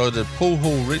double A-sided Paul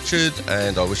Hall Richard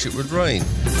and I Wish It Would Rain.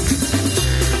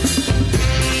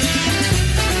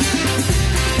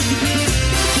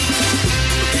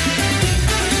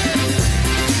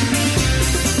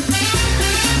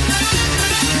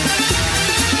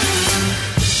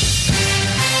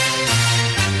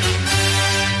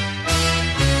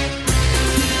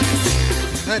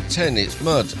 At 10 it's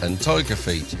Mud and Tiger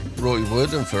Feet. Roy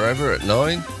Wood and Forever at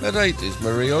 9. At 8 is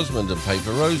Marie Osmond and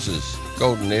Paper Roses.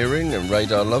 Golden Earring and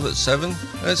Radar Love at 7.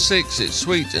 At 6 it's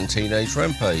Sweet and Teenage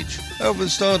Rampage. Alvin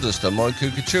Stardust and My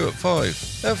Cuckoo at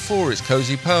 5. At 4 it's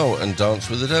Cozy Powell and Dance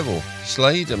with the Devil.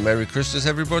 Slade and Merry Christmas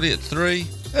Everybody at 3.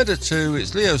 And at 2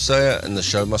 it's Leo Sayer and The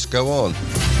Show Must Go On.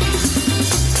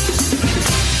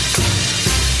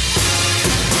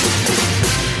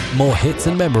 More hits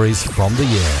and memories from the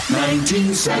year.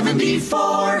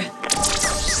 1974.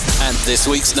 And this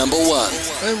week's number 1.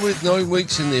 And with 9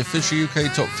 weeks in the official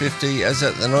UK Top 50 as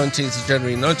at the 19th of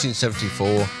January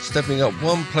 1974, stepping up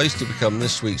 1 place to become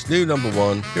this week's new number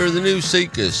 1, here are the New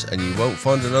Seekers, and You Won't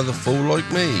Find Another Fool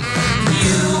Like Me.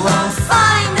 You won't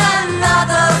find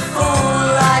another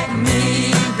fool like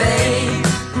me, babe.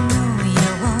 No, you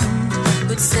won't.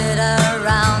 Who'd sit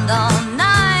around all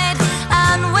night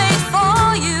and wait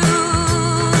for you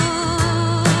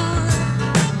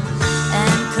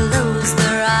and close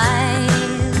their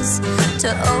eyes to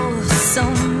oh so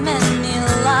many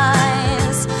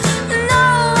lies.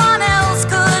 No one else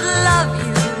could love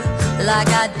you like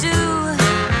I do.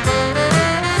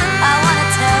 I wanna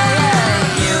tell you,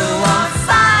 you won't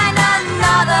find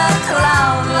another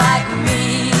clown like me,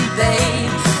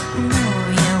 babe. No,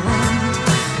 you won't.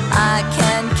 I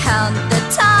can count the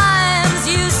times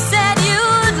you said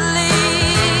you'd leave.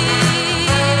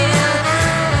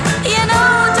 You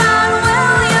know darn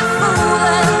well you're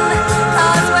fooling,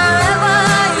 'cause wherever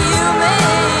you may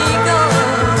go,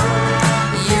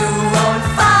 you won't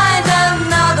find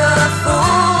another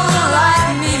fool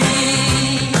like me.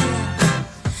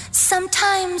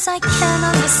 Sometimes I can't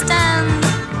understand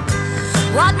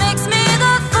what makes me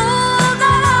the fool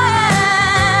that I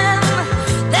am.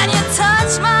 Then you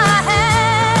touch my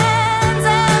hands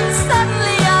and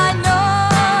suddenly I know.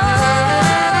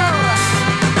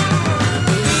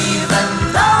 Even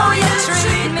though you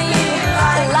treat me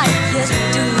like you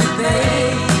do,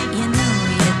 babe, you know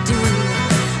you do.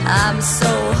 I'm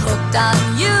so hooked on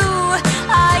you,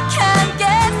 I can't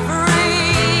get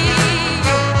free.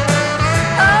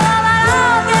 Oh, but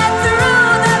I'll get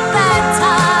through the bad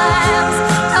times,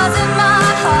 'cause in my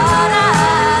heart I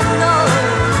know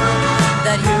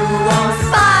that you won't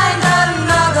find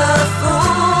another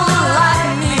fool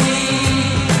like me.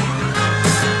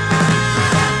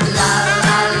 La la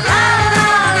la la la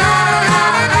la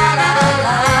la la la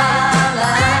la.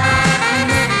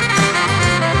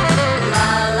 La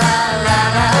la la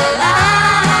la la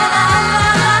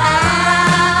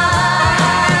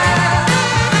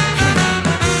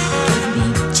Give me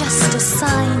just a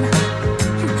sign.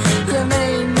 You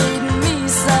may need me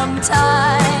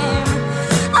sometime.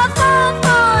 I fall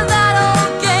for that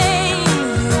old game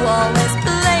you always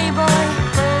play, boy.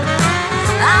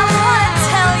 I wanna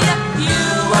tell you, you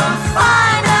won't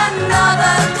find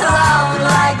another clown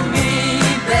like me,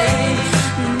 babe.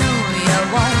 No, you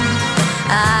won't.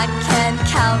 I can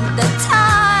count the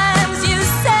times you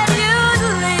said you'd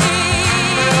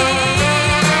leave.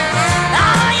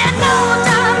 Oh, you know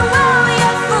darn well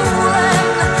you're fooling,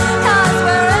 'cause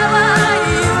wherever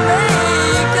you may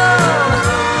go,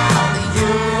 you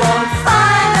won't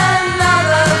find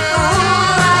another fool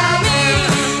like me.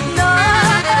 No,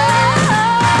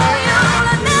 you'll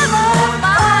never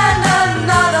find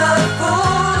another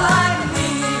fool like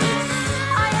me.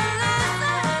 Are you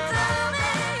listening to me?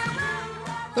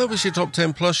 That was your Top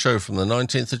 10 Plus show from the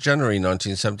 19th of January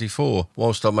 1974.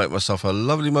 Whilst I make myself a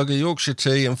lovely mug of Yorkshire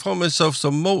tea and find myself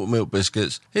some malt milk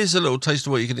biscuits, here's a little taste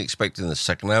of what you can expect in the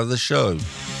second hour of the show.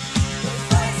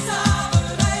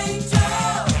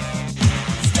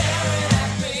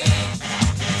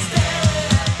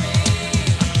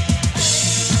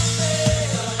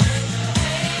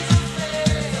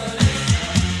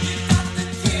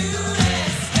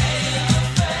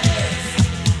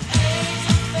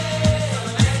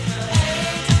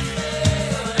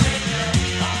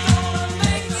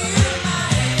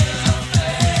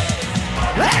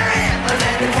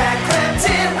 The cat crept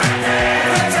in,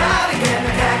 crept out again.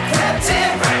 The cat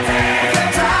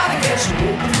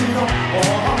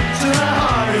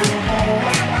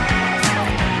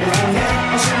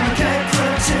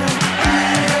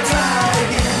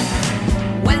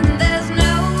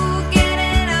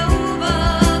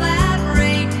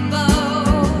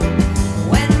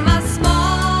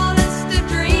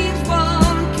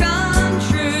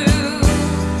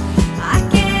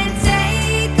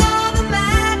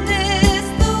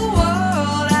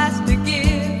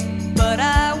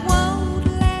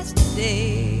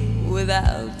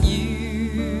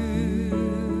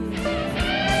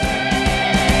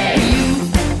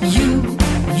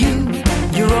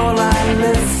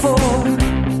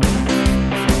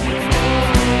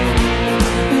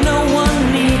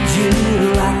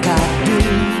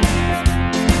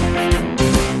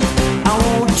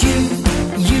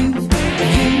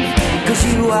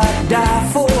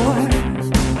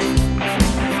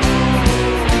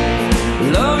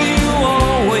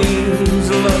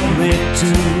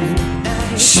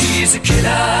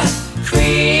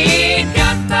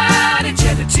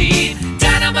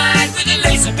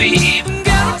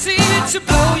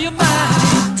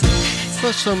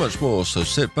plus so much more, so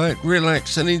sit back,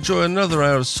 relax and enjoy another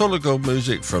hour of solid gold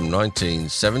music from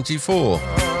 1974.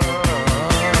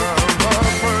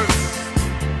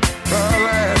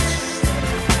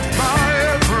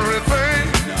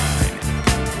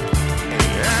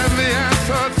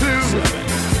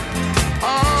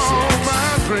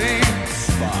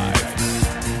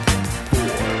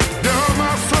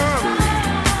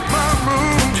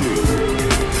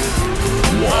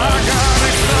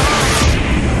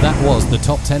 That was the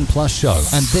Top 10 Plus show,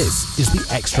 and this is the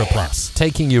Extra Plus,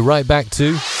 taking you right back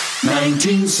to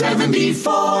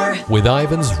 1974 with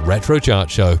Ivan's Retro Chart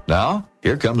Show. Now,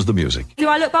 here comes the music. Do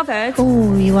I look bothered?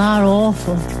 Oh, you are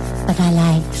awful, but I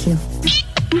like you.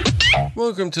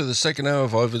 Welcome to the second hour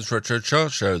of Ivan's Retro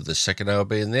Chart Show, the second hour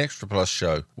being the Extra Plus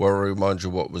show, where I remind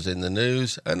you what was in the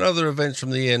news and other events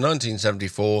from the year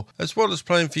 1974, as well as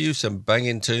playing for you some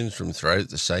banging tunes from throughout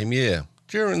the same year.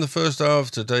 During the first hour of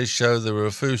today's show, there were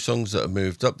a few songs that have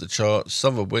moved up the charts,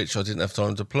 some of which I didn't have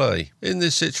time to play. In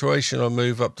this situation, I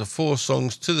move up to 4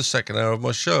 songs to the second hour of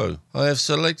my show. I have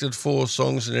selected 4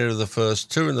 songs, and here are the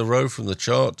first 2 in a row from the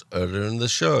chart earlier in the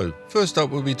show. First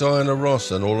up will be Diana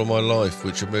Ross and All of My Life,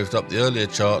 which have moved up the earlier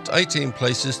chart 18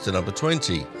 places to number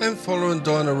 20. And following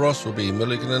Diana Ross will be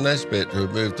Milligan and Nesbitt, who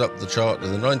have moved up the chart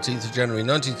on the 19th of January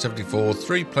 1974,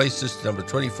 3 places to number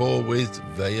 24 with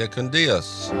Vaya con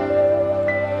Dios.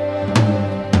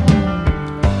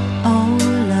 All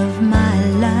of my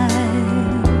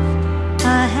life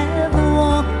I have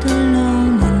walked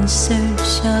alone in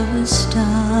search of a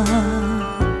star.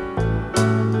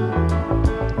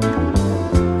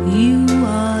 You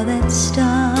are that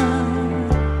star.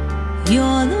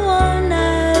 You're the one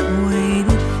I've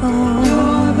waited for.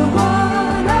 You're the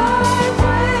one I've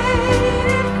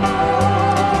waited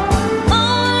for.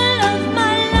 All of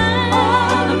my life.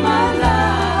 All of my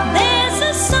life. There's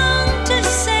a song to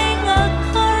sing, a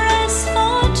chorus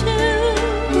for two.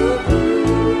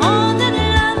 All that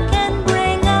love can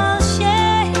bring, I'll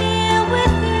share here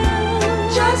with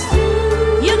you. Just you.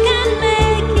 You can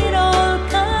make it all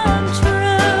come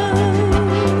true.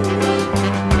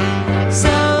 So,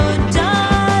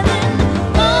 darling,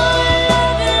 all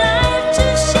of life to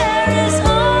share is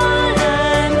all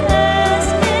I'm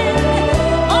asking.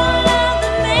 All of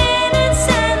the minutes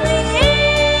and the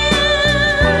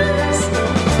years.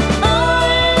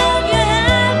 All of your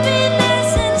happiness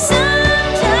and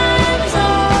sometimes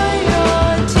all your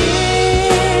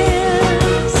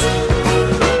tears.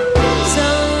 So,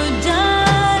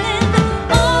 darling,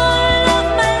 all of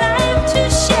my life to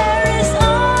share is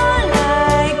all I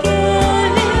give you.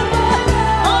 All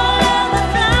of the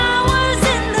flowers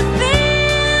in the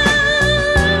field.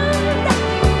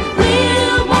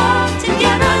 We'll walk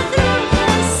together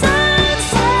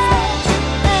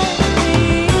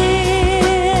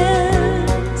through the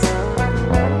sunset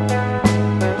and the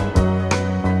years.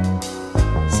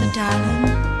 So, darling,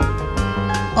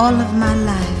 all of my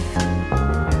life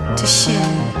to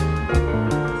share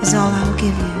is all I'll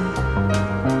give you.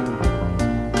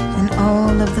 And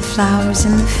all of the flowers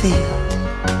in the field.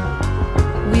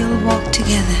 We'll walk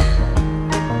together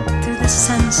through the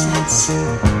sunsets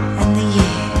and the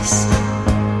years.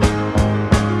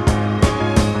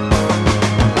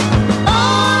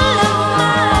 All of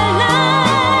my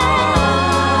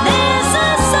life, there's a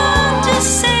song to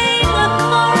sing, a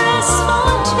chorus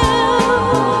for two.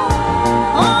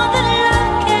 All that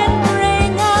love can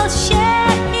bring, I'll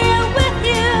share here with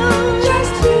you.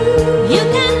 Just you. You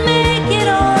can make it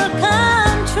all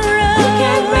come true. You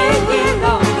can make it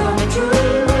all come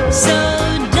true. So,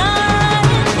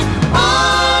 darling,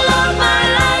 all of my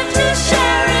life to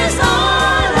share is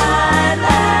all I'm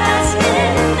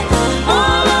asking.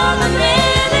 All of the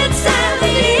minutes and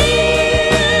the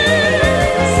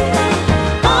years.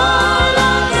 All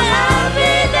of the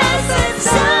happiness and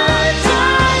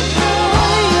sunshine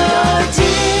for your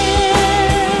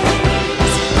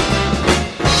tears.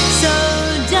 So,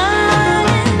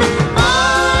 darling,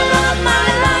 all of my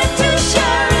life to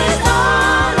share is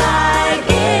all I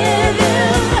give you.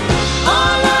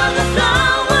 All of the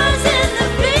flowers in the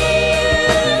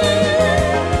field.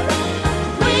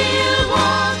 We'll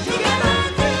walk together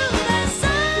through the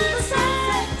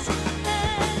sunsets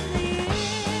and the years.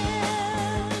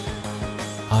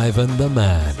 Ivan the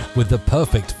Man, with the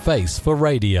perfect face for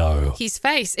radio. His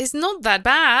face is not that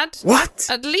bad. What?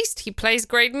 At least he plays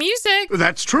great music.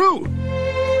 That's true.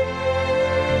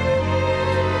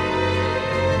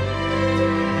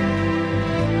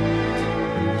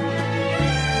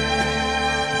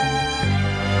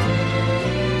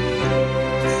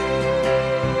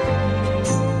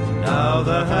 Now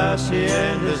the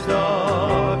hacienda's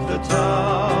dark, the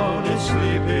town is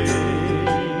sleeping.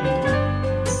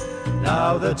 Now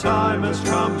Now the time has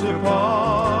come to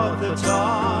part, the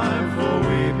time for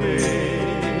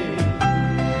weeping.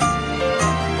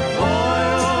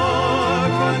 Oh,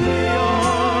 con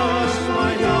Dios,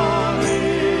 my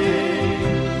darling.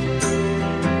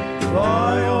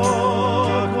 Fly,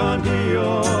 oh, con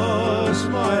Dios,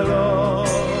 my love.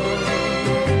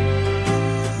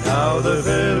 Now the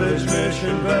village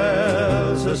mission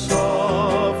bells are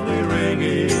softly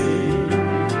ringing.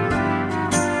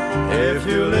 If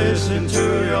you listen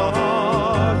to your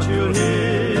heart, you'll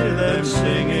hear them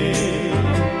singing.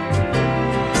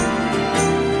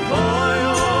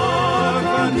 Vaya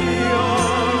con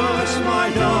Dios, my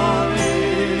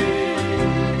darling.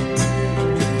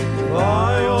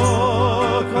 Vaya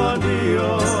con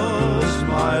Dios,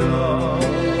 my love.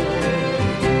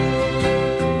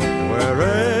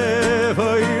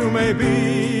 Wherever you may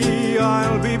be,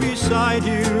 I'll be beside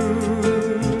you.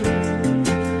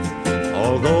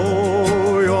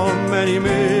 Although you're many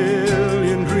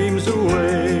million dreams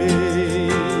away,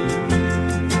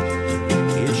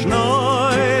 each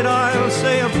night I'll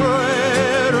say a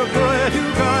prayer to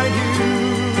guide you.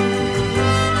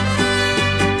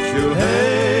 She'll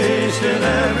hasten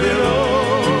every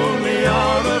lonely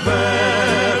hour of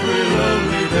every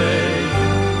lonely day.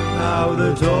 Now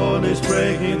the dawn is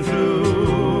breaking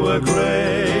through a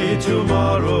gray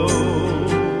tomorrow.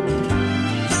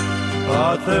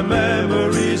 But the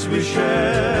memories we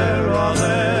share are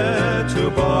there to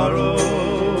borrow.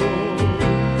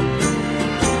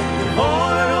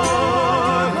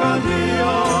 Vaya con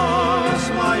Dios,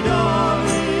 my darling.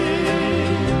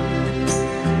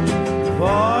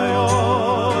 Vaya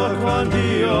con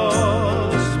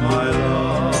Dios, my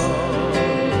love.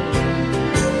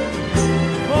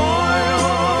 Vaya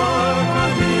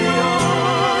con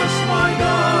Dios, my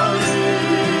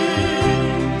darling.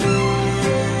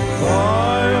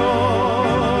 Vaya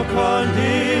con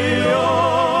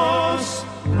Dios,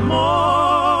 my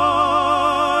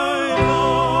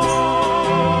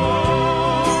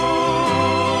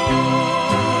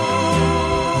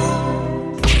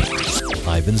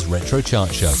Ivan's Retro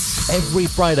Chart Show. Every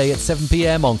Friday at 7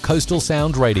 p.m. on Coastal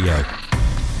Sound Radio.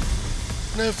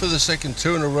 Now for the second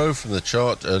two in a row from the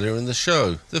chart earlier in the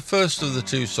show. The first of the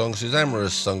two songs is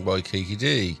Amorous, sung by Kiki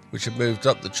D, which had moved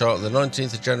up the chart on the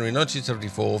 19th of January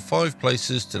 1974, 5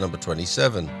 places to number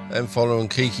 27. And following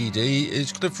Kiki D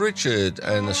is Cliff Richard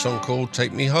and a song called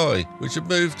Take Me High, which had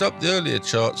moved up the earlier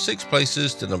chart 6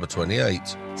 places to number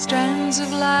 28. Strands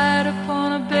of light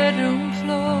upon a bedroom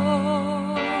floor.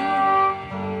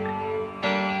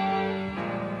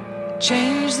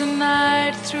 Change the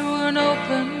night through an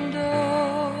open door.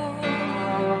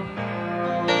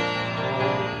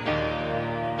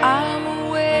 I'm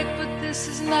awake, but this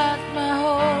is not my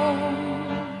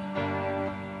home.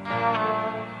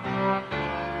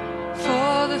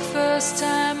 For the first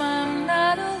time, I'm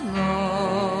not alone.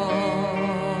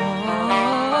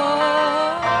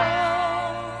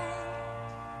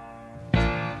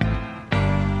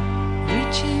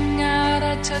 Reaching out,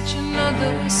 I touch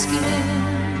another's skin.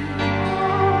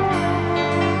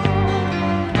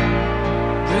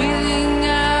 Breathing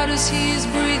out as he's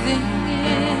breathing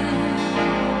in.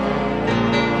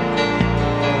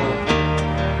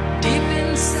 Deep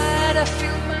inside, I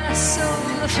feel my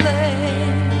soul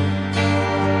aflame.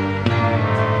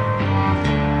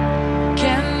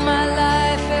 Can my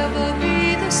life ever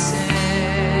be the same?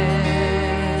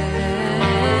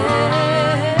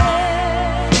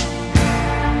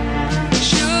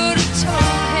 Should have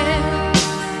told him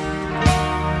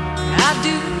I'd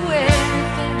do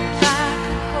anything if I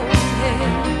could hold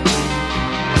him.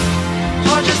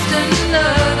 For just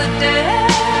another day,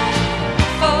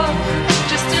 for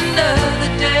just another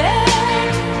day.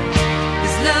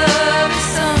 His love is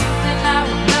something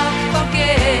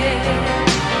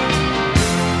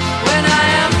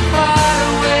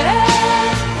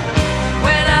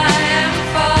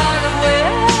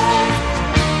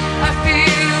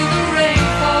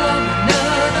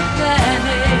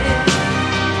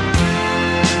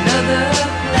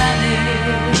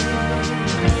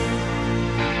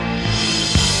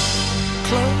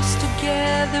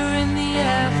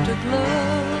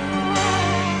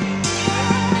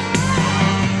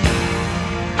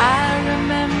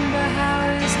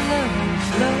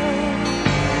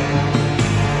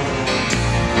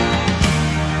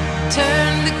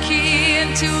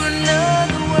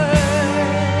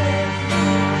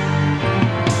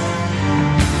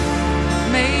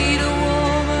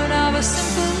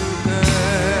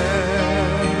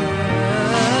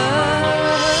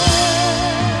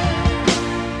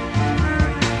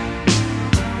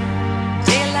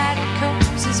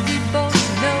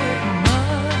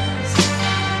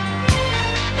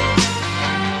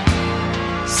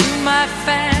my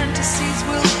fantasies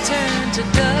will turn to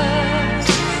dust.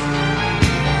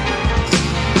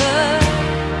 But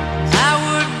I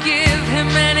would give him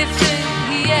anything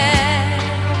he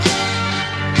asked.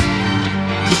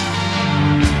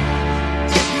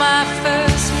 If my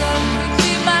first love could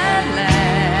be my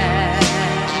last,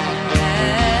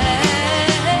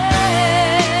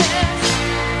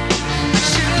 I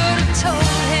should have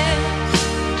told him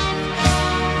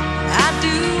I'd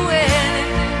do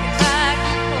anything if I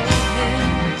could hold him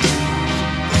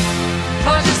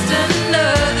for just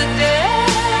another day.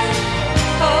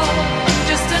 Oh,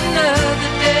 just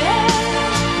another day.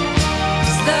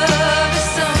 'Cause love is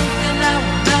something I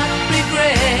will not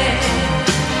regret.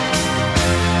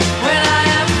 When I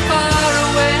am far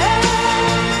away,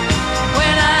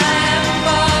 when I am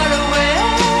far away,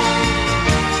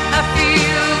 I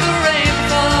feel the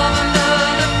rainfall of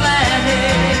another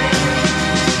planet.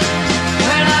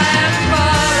 When I am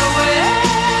far away,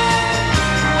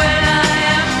 when I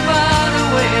am far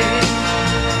away,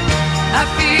 I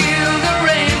feel the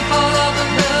rainfall of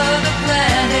another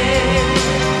planet.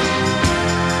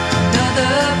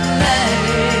 Another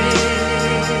planet.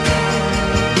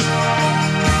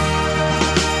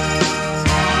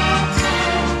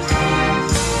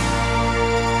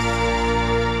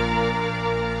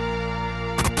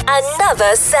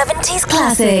 Another 70s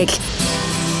classic.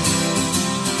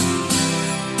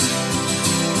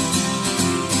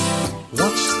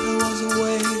 Once there was a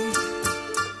way,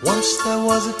 once there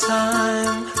was a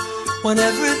time when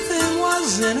everything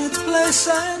was in its place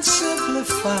and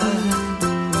simplified.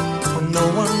 When no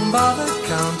one bothered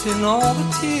counting all the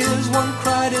tears one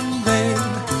cried in vain.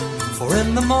 For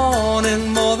in the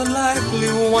morning, more than likely,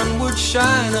 one would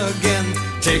shine again.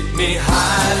 Take me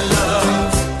high,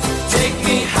 love, take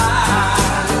me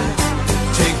high,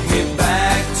 take me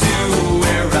back to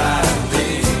where I've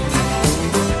been.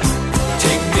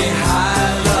 Take me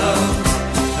high, love,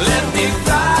 let me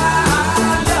fly,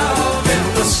 love, in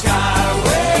the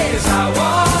skyways I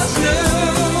once knew.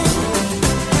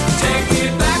 Take me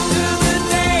back to the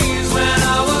days when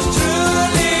I was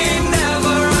truly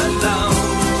never alone.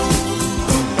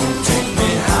 Take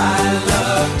me high,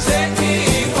 love, take me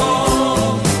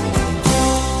home.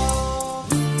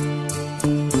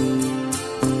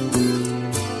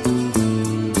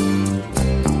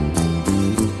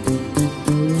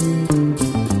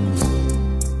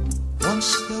 Once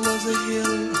there was a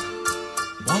hill,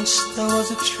 once there was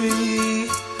a tree,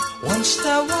 once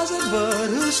there was a bird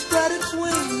who spread its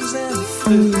wings and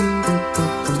flew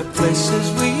to places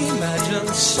we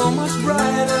imagined so much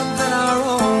brighter than our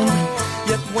own.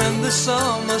 Yet when the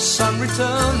summer sun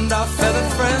returned, our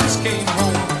feathered friends came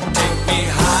home. Take me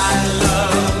high,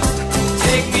 love,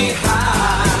 take me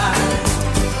high,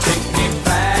 take me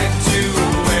back to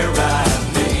where I've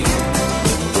been.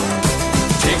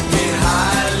 Take me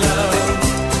high, love,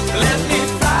 let me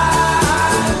fly,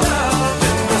 love,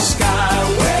 in the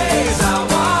skyways I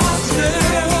once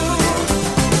knew.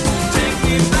 Take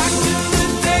me back to the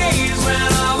days when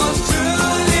I was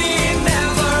truly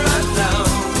never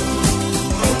alone.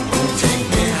 Take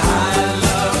me high,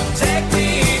 love, take me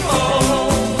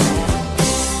home.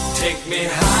 Take me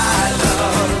high,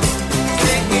 love,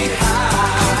 take me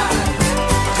high,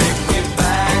 take me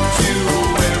back to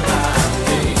where I've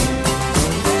been.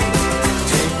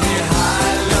 Take me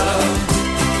high, love,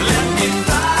 let me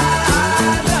fly,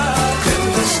 love, in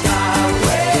the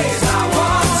skyways I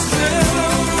once knew.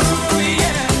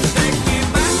 Yeah, take me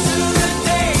back to the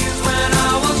days when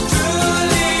I was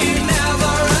truly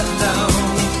never alone.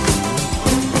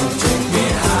 Take me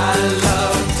high,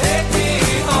 love, take me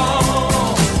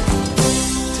home.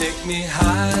 Take me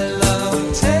high, love,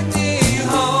 take me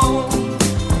home.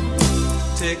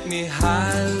 Take me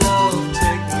high, love,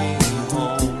 take me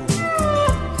home.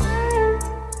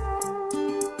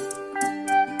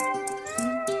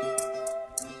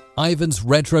 Ivan's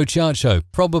Retro Chart Show,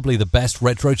 probably the best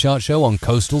retro chart show on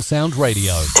Coastal Sound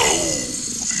Radio.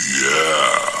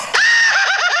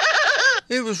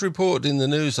 It was reported in the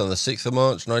news on the 6th of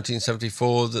March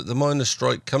 1974 that the miners'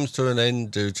 strike comes to an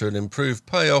end due to an improved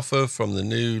pay offer from the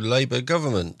new Labour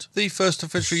government. The first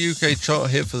official UK chart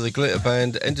hit for the Glitter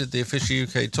Band entered the official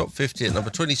UK top 50 at number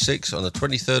 26 on the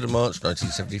 23rd of March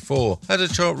 1974. Had a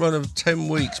chart run of 10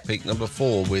 weeks, peaked number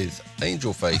 4 with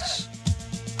Angel Face.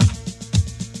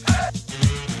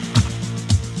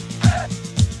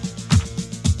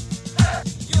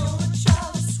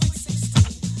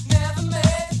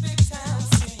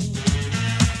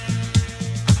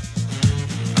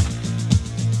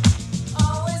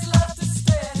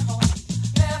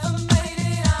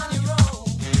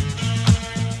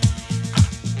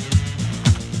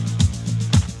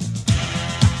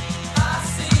 I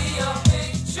see your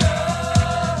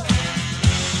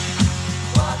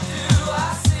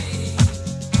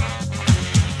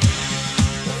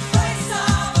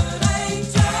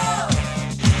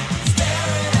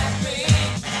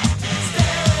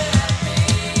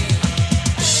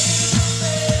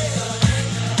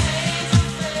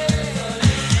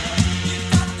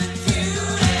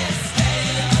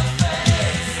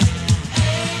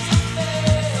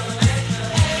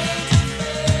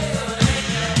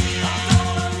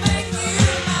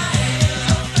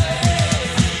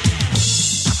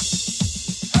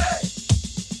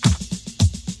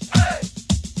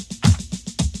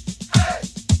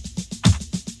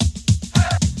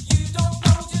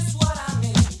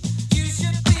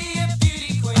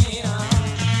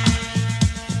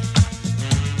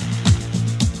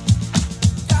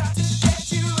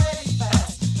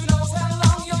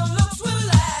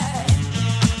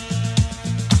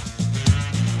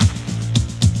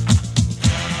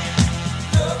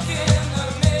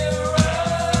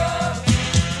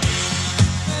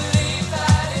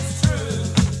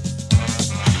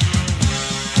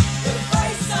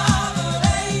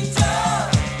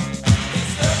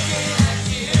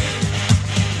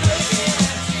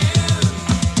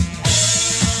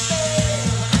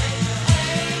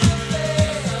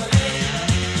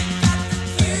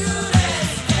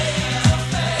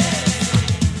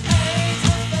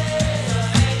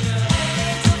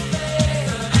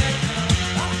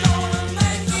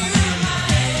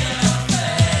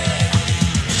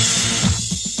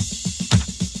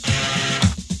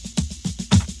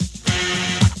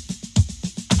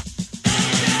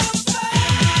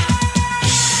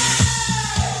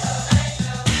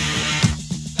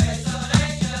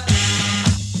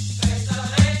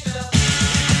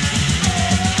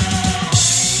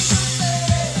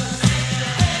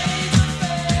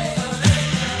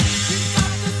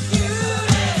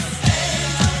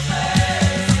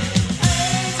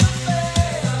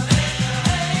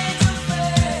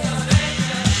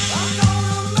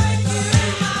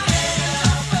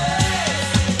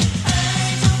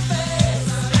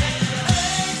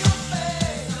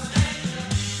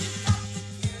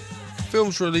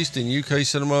Films released in UK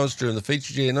cinemas during the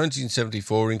featured year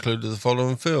 1974 included the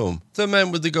following film: The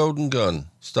Man with the Golden Gun,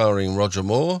 starring Roger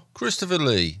Moore, Christopher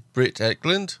Lee, Britt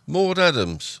Eklund, Maud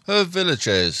Adams, Herb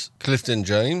Villachez, Clifton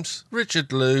James,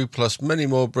 Richard Liu, plus many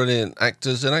more brilliant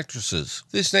actors and actresses.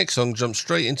 This next song jumped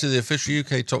straight into the official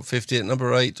UK Top 50 at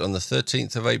number 8 on the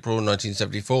 13th of April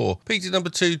 1974. Peaked at number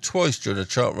 2 twice during a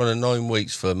chart run of 9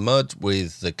 weeks for Mud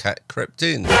with The Cat Crept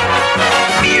In.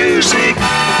 Music,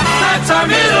 that's our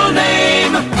middle name.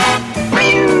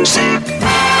 Music.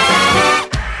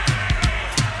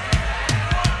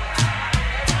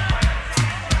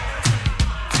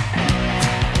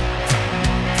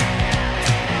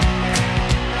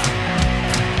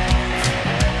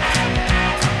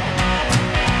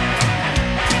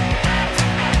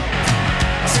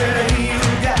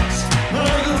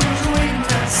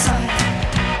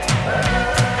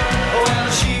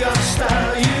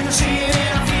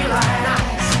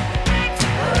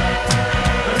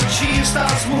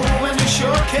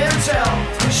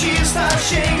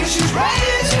 Shaking, she's ready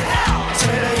as hell. I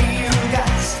said, hey, you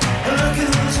guys, look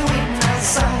who's waiting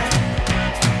outside.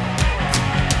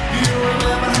 You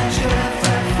remember how you left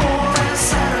that floor on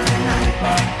Saturday night?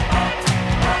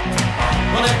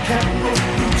 When that cat broke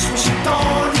loose, when she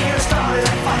darn near started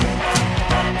a fight.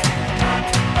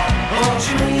 Oh,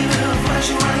 she may have been a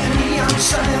flashing like a neon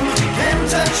sign, but you can't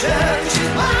touch her, 'cause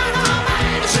she's mine, all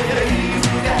mine. I said, hey, you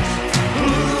guys,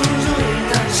 look who's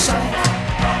waiting outside.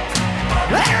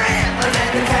 Larry! And then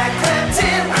the cat crept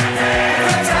in,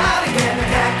 crept out again, the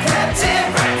cat crept in,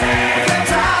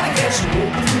 crept out again. She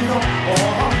opened the door,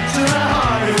 to the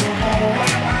heart of home.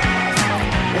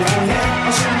 Oh yeah,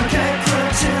 I said the cat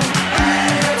crept in,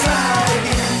 crept out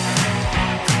again.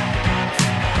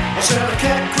 I said the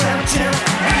cat crept in,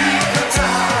 crept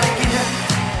out again.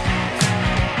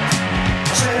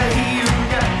 I said I hear you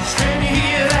guys, can you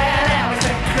hear that alley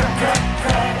cat crap, crap,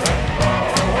 crap?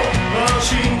 Well,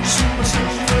 she ain't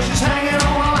superstitious. She's hanging on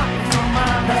a line from my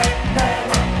back.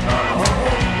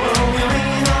 Well, you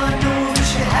may not know that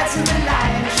she had to be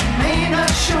lying. She may not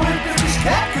show it, but this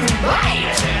cat could buy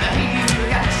it. And I hear you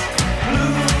guys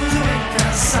lose a week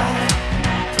outside.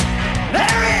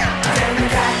 Let her in! And then the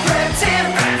cat crept in,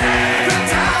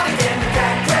 crept out again. The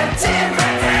cat crept in,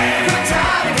 crept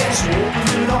out again. She opened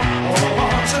the door,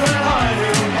 to the heart of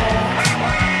the home.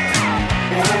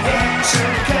 Oh yeah, so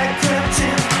the cat crept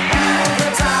in,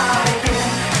 crept out again.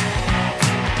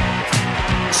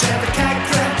 Said the cat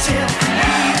crept in,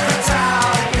 crept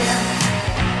out again.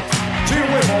 Two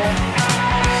way more.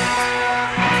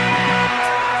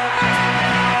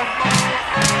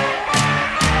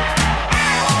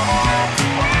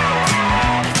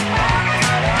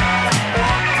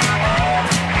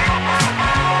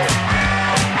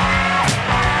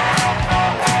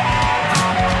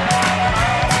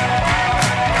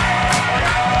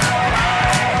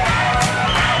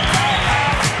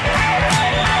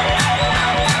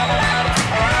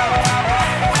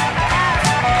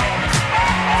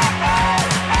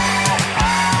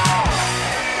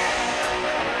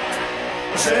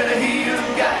 Said, hey, you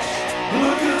guys,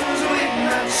 look who's waiting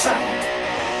outside.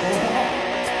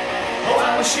 Oh, I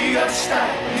wish she got style.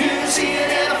 You can see it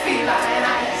in her feline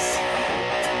eyes.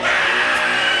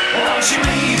 Oh, she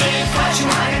may be flashing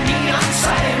like a neon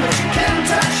sign, but you can't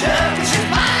touch her, 'cause she's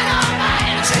mine, all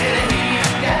mine. I said, hey, you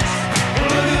guys,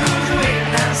 look who's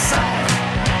waiting outside.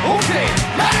 Okay,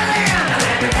 let her in. And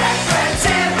then the cat crept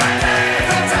in,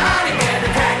 crept out again.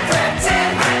 The cat crept in,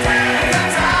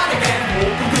 crept out again.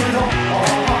 Open the door.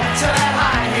 To that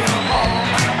high hill home.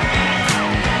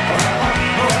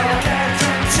 Oh, the cat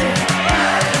crept in,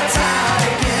 crept out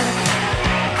again.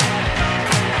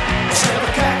 I said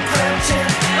the cat crept in,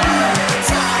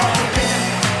 crept out again.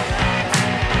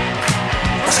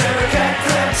 I said the cat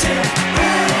crept in,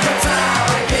 crept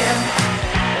out again.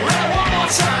 Well, one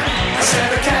more time. I said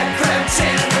the cat crept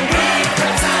in,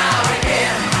 crept out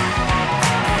again.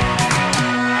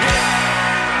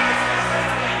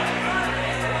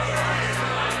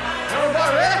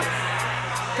 Everybody ready?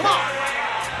 Come on.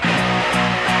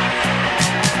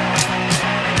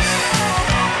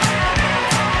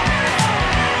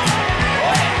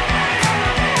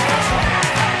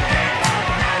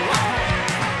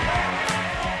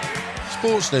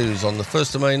 Sports news on the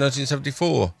 1st of May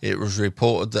 1974. It was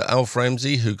reported that Alf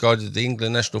Ramsey, who guided the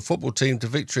England national football team to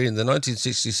victory in the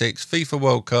 1966 FIFA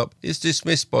World Cup, is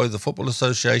dismissed by the Football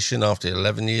Association after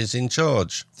 11 years in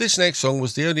charge. This next song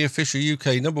was the only official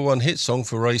UK number 1 hit song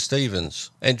for Ray Stevens,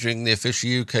 entering the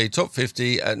official UK Top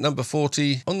 50 at number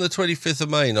 40 on the 25th of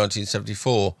May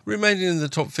 1974, remaining in the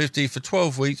top 50 for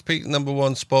 12 weeks, peaked number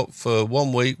 1 spot for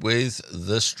 1 week with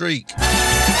The Streak.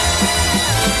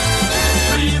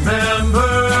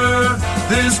 Remember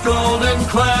this golden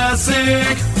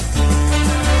classic.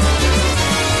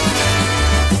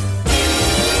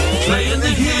 Playing the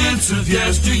hits of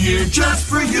yesteryear just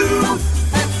for you.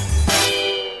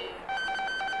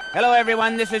 Hello,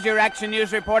 everyone. This is your Action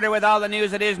News reporter with all the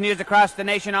news that is news across the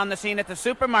nation on the scene at the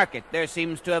supermarket. There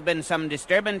seems to have been some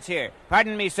disturbance here.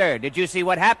 Pardon me, sir. Did you see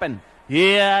what happened?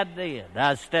 Yeah, I did.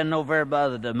 I was standing over there by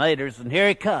the tomatoes, and here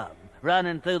he come,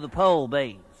 running through the pole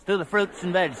beans, through the fruits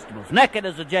and vegetables, naked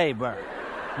as a jaybird.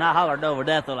 And I hollered over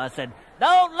to Ethel. I said,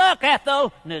 "Don't look,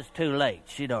 Ethel!" And it's too late.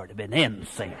 She'd already been in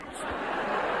since.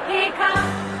 Here he comes.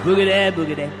 Boogie-dad,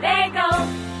 boogie-dad. There he goes.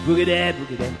 Boogie-dad,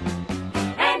 boogie-dad.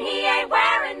 And he ain't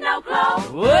wearing no clothes.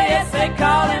 Oh, yes, they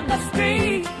call him the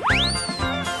street.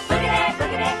 Boogie-dad,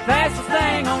 boogie-dad. Fastest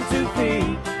thing on 2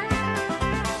 feet.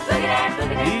 Boogie-dad,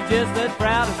 boogie-dad. He's just as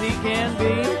proud as he can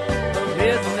be of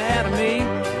his anatomy.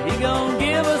 He gon'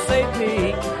 give us a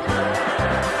peek.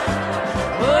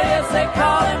 Oh, yes, they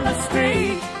call him the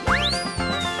street.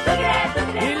 Boogie-dad,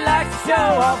 boogie-dad. He likes to show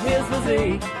off his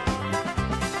physique.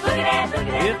 Boogie-dad,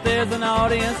 boogie-dad. If there's an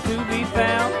audience to be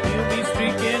found, he'll be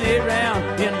streaking it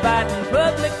round, inviting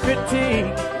public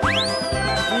critique.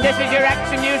 This is your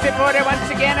Action News reporter once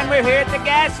again, and we're here at the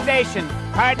gas station.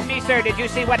 Pardon me, sir. Did you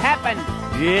see what happened?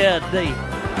 Yeah, Dave.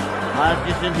 I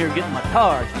was just in here getting my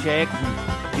tires checked,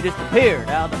 and he just appeared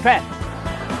out of the traffic.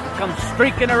 Come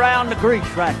streaking around the grease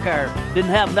right there.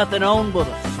 Didn't have nothing on but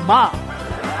a smile.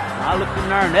 I looked in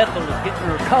there, and Ethel was getting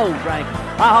her cold drink.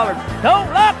 I hollered, "Don't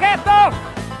look, Ethel!"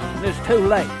 And it's too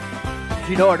late.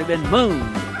 She'd already been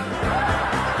mooned.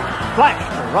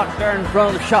 Flashed her right there in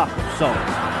front of the shop absorber.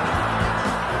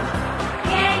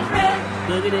 He ain't rude.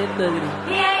 Boogity, boogity.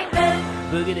 He ain't rude.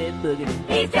 Boogity, boogity.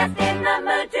 He's just in the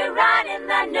mood to run in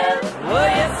the news. Oh,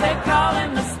 yes, they call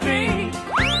him the street.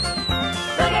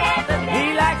 Boogie-dad, boogie-dad.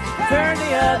 He likes to turn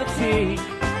the other cheek.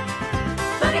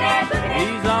 Boogie-dad, boogie-dad.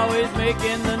 He's always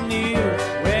making the news,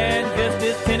 wearing just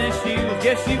his tennis shoes.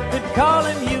 Guess you could call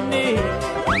him unique.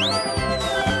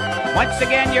 Once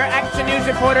again, your Action News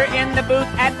reporter in the booth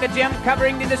at the gym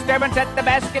covering the disturbance at the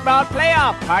basketball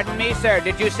playoff. Pardon me, sir.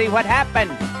 Did you see what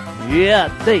happened? Yeah,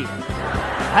 Dave.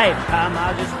 Hey, time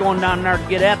I was just going down there to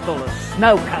get Ethel a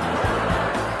snow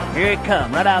cone. Here he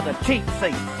come, right out of the cheap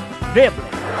seats,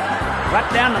 dribbling, right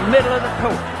down the middle of the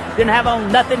court. Didn't have on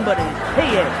nothing but his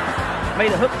PAs.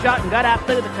 Made a hook shot and got out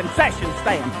through the concession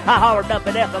stand. I hollered up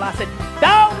at Ethel. I said,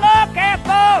 "Don't look,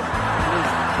 Ethel!" It was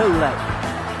too late.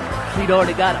 She'd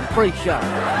already got a free shot.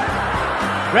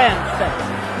 Grandstand,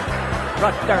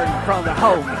 right there in front of the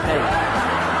home table.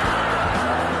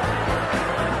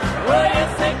 Well,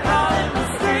 yes, they call him the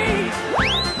street.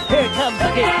 Here it comes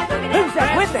again. Who's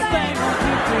that with it?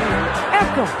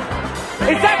 Ethel!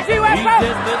 Is that you, He's Ethel?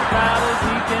 just as proud as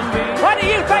he can be. What do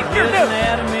you think you're His doing?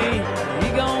 anatomy, he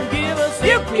gon' give us a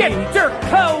You peek. get your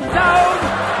clothes on!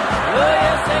 Well,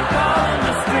 yes, they call him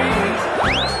the street.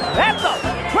 Ethel,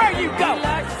 where you go? He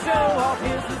likes to show off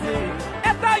his physique.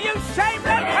 Ethel, you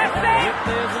shameless hussy! If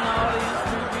there's an audience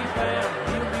to be found,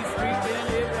 he'll be streaking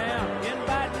it round,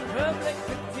 inviting public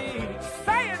critique.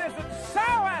 Say it isn't so,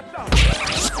 Ethel!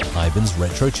 Ivan's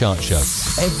Retro Chart Show.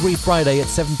 Every Friday at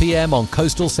 7 p.m. on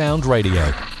Coastal Sound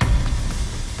Radio.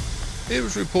 It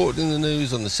was reported in the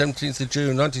news on the 17th of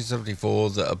June 1974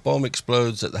 that a bomb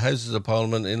explodes at the Houses of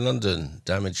Parliament in London,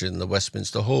 damaging the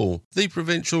Westminster Hall. The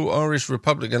Provincial Irish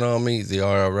Republican Army, the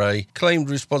IRA, claimed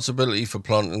responsibility for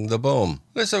planting the bomb.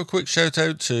 Let's have a quick shout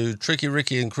out to Tricky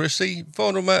Ricky and Chrissy,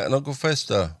 Vinyl Matt and Uncle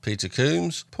Fester, Peter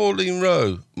Coombs, Pauline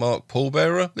Rowe, Mark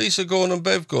Paulbearer, Lisa Gorn and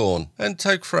Bev Gorn, and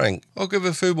Tag Frank. I'll give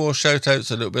a few more shout outs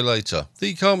a little bit later.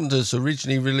 The Carpenters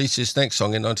originally released this next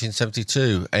song in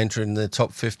 1972, entering the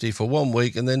top 50 for 1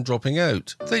 week and then dropping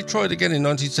out. They tried again in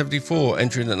 1974,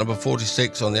 entering at number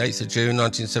 46 on the 8th of June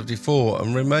 1974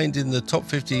 and remained in the top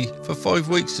 50 for 5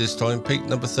 weeks this time, peaked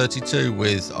number 32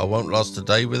 with I Won't Last a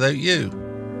Day Without You.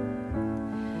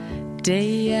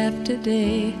 Day after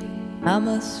day, I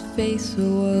must face a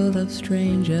world of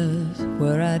strangers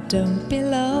where I don't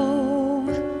belong,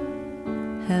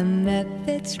 and that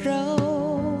it's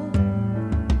wrong.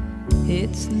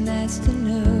 It's nice to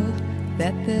know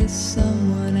that there's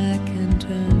someone I can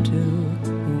turn to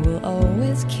who will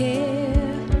always care.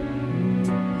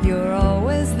 You're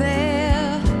always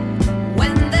there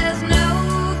when there's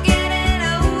no getting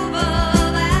over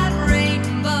that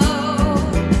rainbow.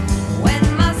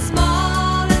 When my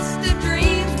smallest of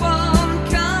dreams won't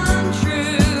come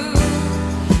true,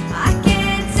 I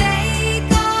can't take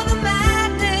all the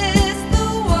madness the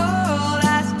world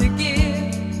has to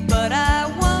give, but I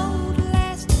won't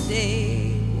last a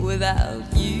day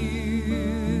without you.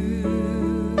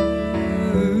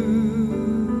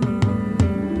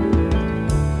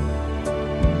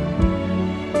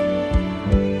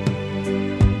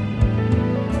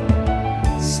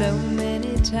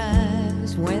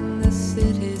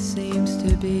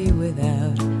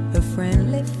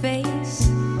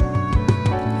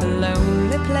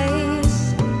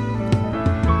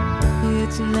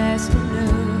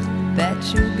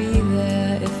 that you'll be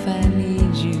there if I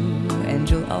need you, and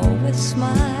you'll always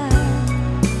smile.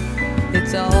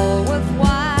 It's all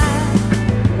worthwhile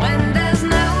when there's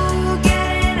no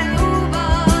getting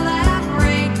over that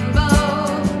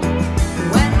rainbow.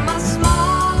 When my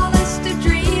smallest of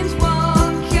dreams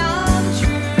won't come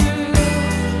true,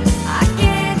 I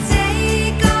can't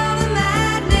take all the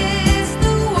madness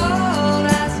the world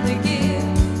has to give,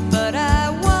 but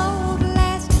I won't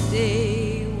last a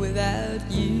day without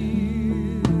you.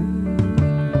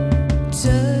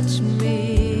 Touch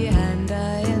me and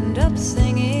I end up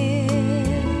singing.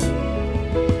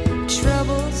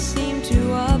 Troubles seem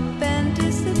to up and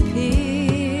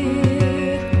disappear.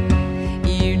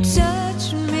 You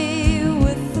touch me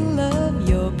with the love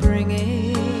you're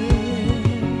bringing.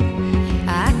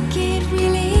 I can't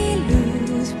really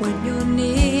lose when you're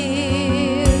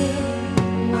near.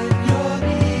 When you're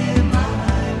near, my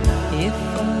love. If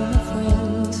all my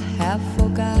friends have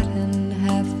forgotten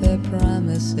half their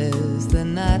promises, they're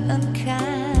not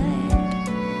unkind,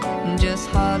 just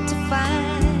hard to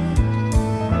find.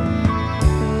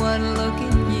 One look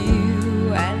at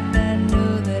you and I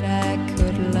know that I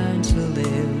could learn to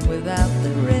live without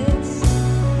the risk.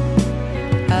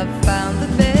 I've found the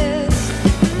best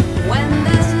when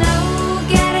there's no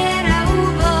getting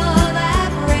over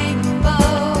that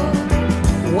rainbow.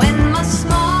 When my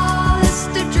smallest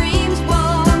of dreams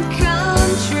won't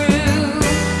come true,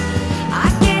 I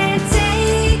can't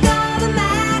take all the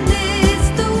madness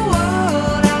the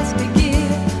world has to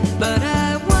give, but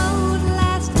I won't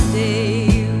last a day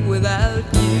without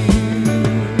you.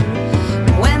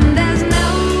 When there's no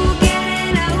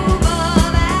getting over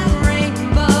that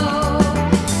rainbow,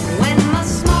 when my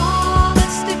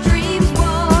smallest of dreams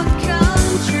won't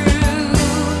come true,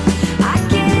 I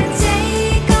can't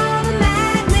take all the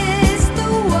madness the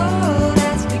world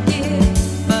has to give,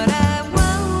 but I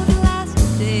won't last a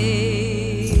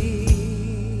day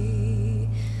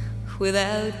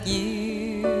without you.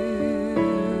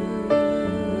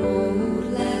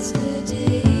 Won't last a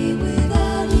day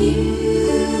without you,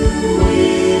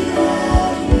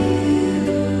 without you.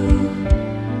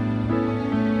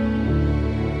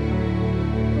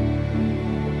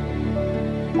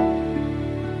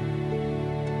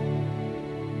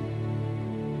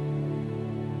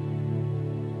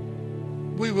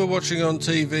 We were watching on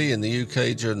TV in the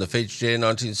UK during the featured year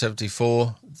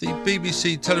 1974 the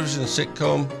BBC television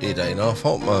sitcom It Ain't Half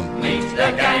Hot Mum. Meet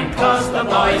the gang, 'cause the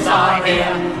boys are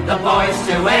here, the boys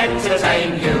to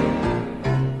entertain you.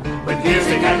 With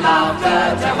music and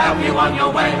laughter to help you on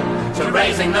your way, to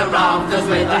raising the rafters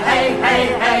with a hey,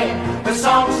 hey, hey. The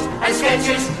songs and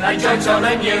sketches and jokes all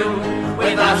anew.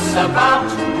 With us about,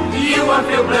 you won't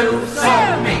feel blue. So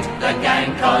meet the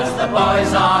gang, 'cause the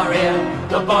boys are here,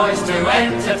 the boys to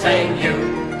entertain you.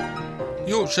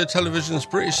 Yorkshire Television's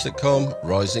British sitcom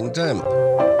Rising Damp.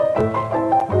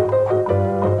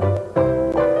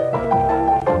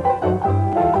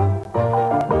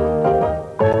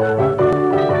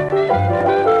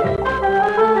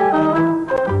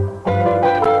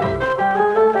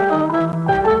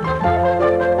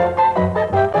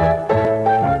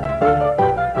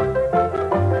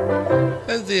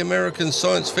 And the American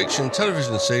science fiction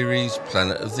television series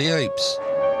Planet of the Apes.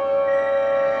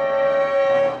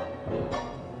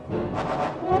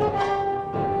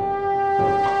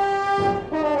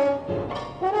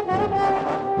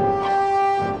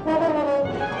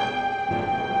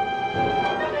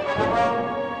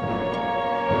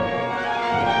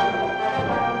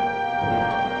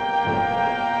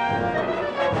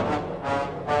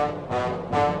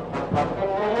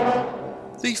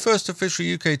 The first official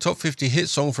UK Top 50 hit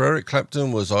song for Eric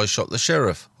Clapton was I Shot the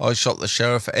Sheriff. I Shot the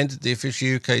Sheriff entered the official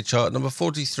UK chart number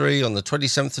 43 on the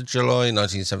 27th of July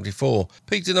 1974,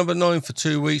 peaked at number 9 for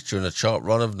 2 weeks during a chart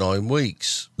run of 9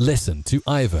 weeks. Listen to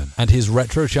Ivan and his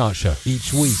Retro Chart Show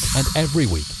each week, and every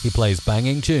week he plays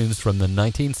banging tunes from the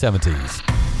 1970s.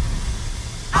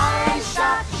 I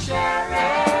shot the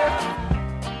sheriff,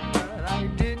 but I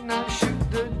did not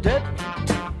shoot the deputy.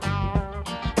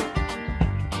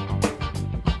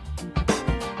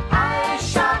 I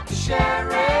shot the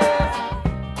sheriff,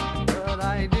 but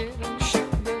I didn't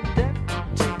shoot the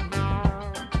deputy.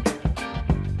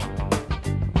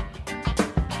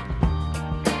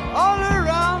 All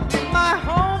around in my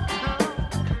hometown,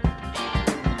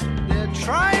 they're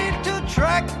trying to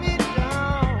track me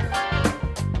down.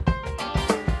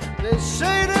 They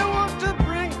say they want to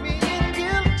bring me in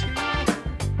guilty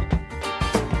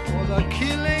for the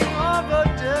killing of a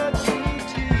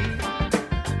deputy,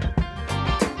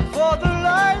 for the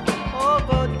life of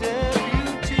a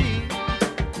deputy.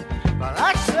 But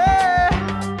I say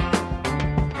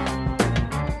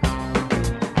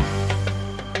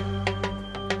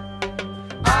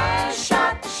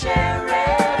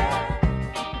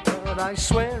but I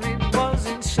swear it was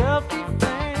in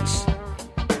self-defense.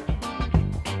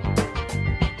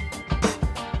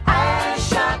 I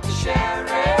shot the sheriff,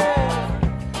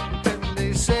 and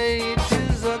they say it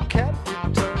is a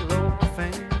capital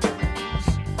offense.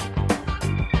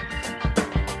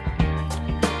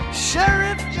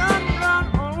 Sheriff John Brown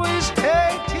always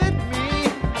hated me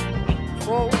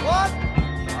for what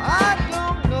I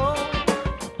don't know.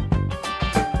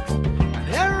 And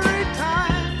every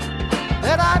time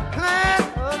that I plant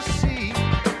a seed,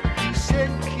 he said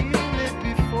kill it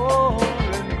before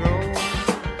it grows.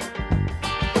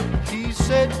 He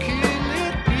said kill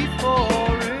it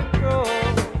before it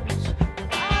grows.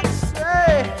 I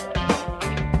say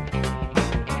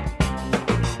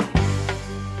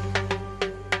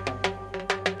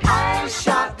I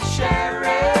shot the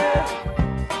sheriff,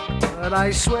 but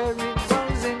I swear it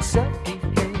was in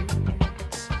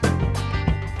self-defense.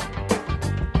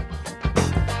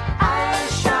 I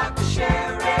shot the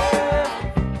sheriff,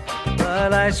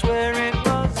 but I swear it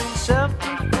was in self-defense.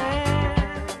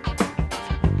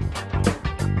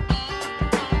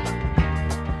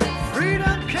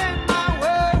 Freedom came my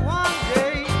way one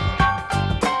day,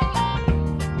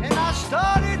 and I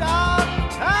started out of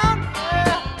town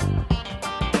fair.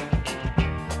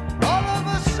 All of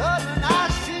a sudden I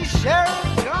see Sheriff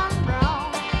John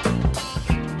Brown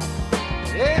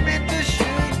aiming to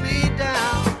shoot me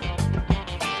down.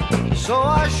 So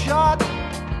I shot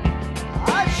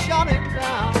him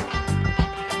down.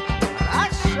 I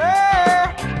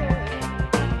swear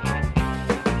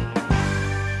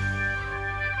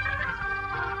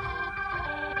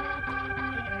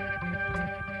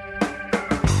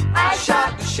I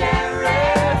shot the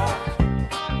sheriff,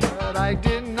 but I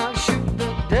did not shoot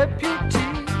the deputy.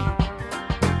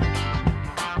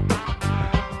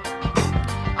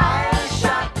 I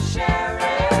shot the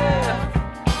sheriff,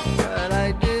 but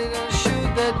I didn't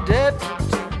shoot the deputy.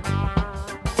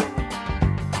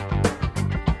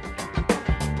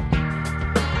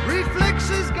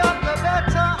 Reflexes got the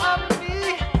better of me,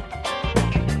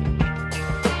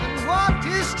 and what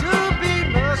is to be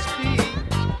must be.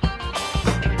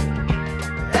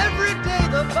 Every day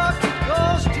the bucket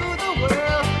goes to the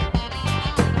well,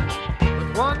 but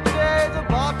one day the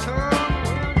bottom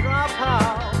will drop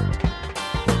out.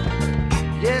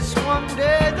 Yes, one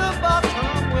day the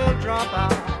bottom will drop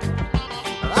out.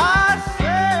 But I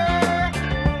say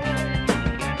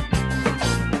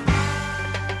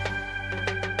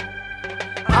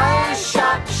I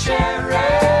shot the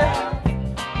sheriff,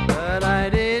 but I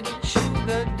didn't shoot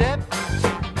the deputy.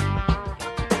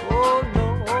 Oh no,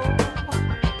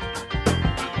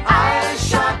 I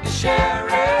shot the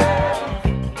sheriff,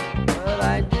 but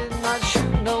I did not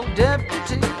shoot no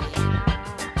deputy.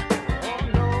 Oh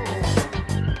no.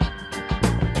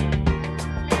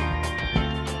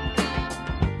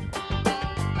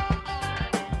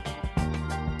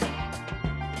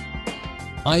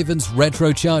 Ivan's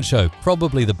Retro Chart Show,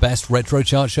 probably the best retro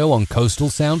chart show on Coastal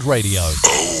Sound Radio.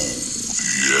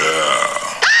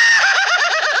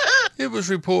 It was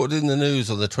reported in the news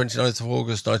on the 29th of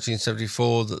August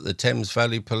 1974 that the Thames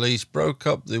Valley Police broke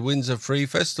up the Windsor Free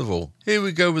Festival. Here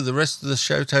we go with the rest of the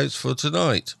shout-outs for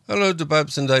tonight. Hello to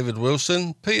Babs and David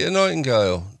Wilson, Peter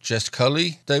Nightingale, Jess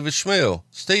Cully, David Schmiel,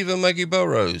 Steve and Maggie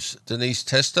Burrows, Denise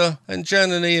Tester, and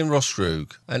Jan and Ian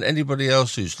Roskrug, and anybody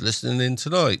else who's listening in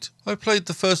tonight. I played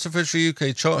the first official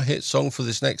UK chart hit song for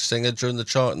this next singer during the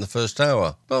chart in the first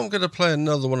hour, but I'm going to play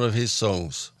another one of his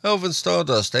songs. Elvin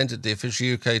Stardust entered the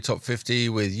official UK Top 50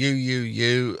 with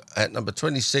You at number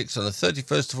 26 on the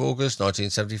 31st of August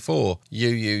 1974.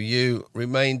 You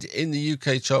remained in the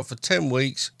UK chart for 10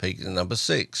 weeks, peaking at number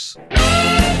 6.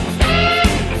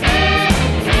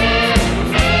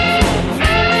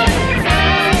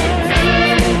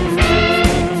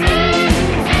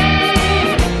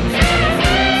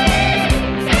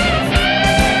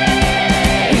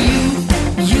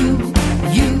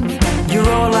 You're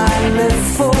all I live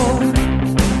for.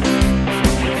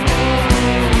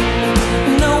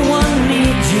 No one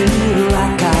needs you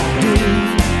like I do.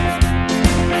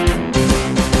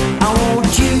 I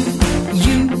want you,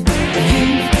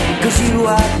 'cause you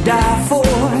are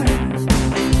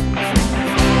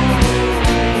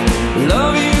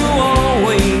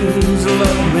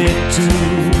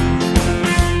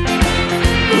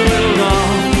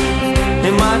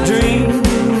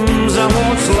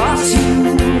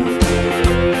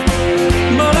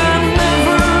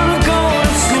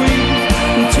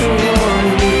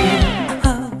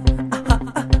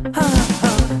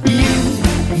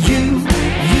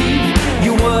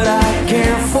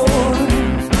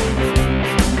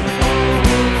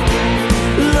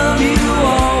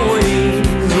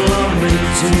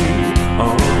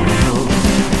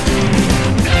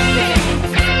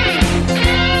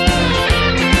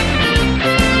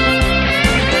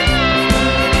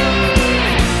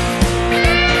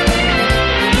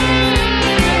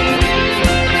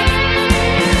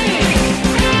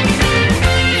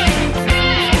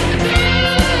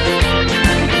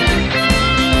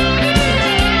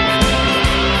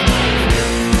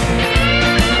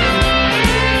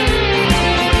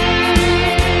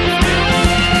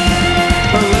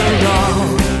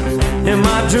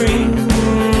my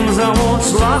dreams I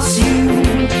once lost you,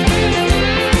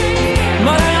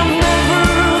 but I'm never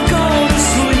gonna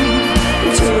sleep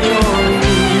until you're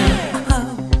near.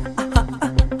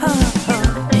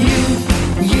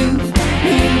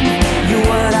 You're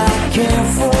what I care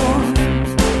for.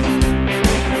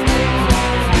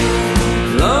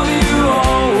 Love you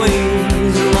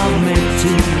always, love me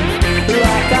too,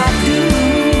 like I do.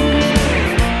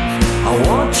 I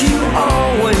want you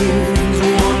always,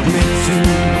 want me to.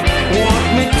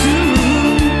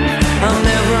 I'll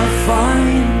never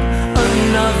find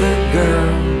another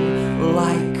girl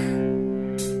like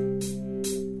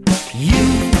you.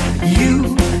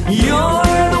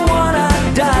 You're the one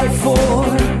I'd die for.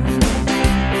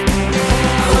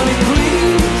 Honey,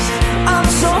 please, I'm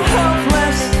so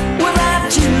helpless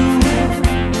without you.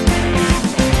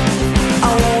 I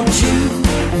want you.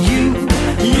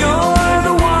 You're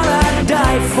the one I'd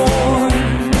die for.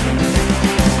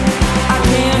 I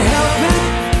can't help it,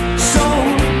 so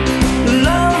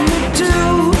love me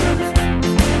too.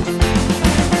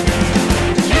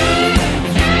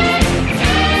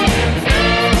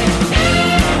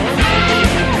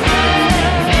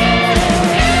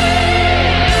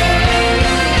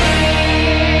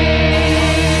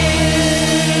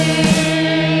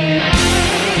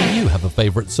 Do you have a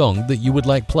favourite song that you would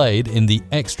like played in the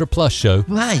Extra Plus show?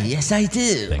 Why, yes I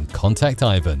do. Then contact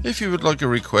Ivan. If you would like a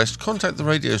request, contact the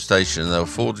radio station and they'll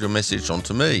forward your message on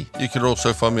to me. You can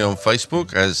also find me on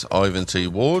Facebook as Ivan T.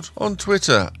 Ward, on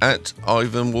Twitter at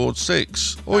Ivan Ward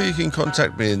 6, or you can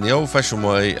contact me in the old-fashioned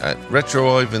way at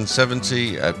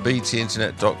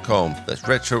retroivan70@btinternet.com. That's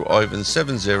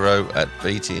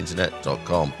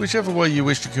retroivan70@btinternet.com. Whichever way you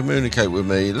wish to communicate with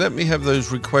me, let me have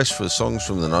those requests for songs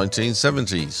from the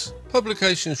 1970s.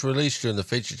 Publications released during the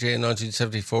featured year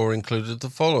 1974 included the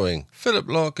following: Philip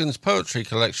Larkin's poetry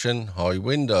collection, High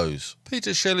Windows.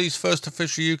 Peter Shelley's first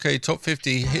official UK Top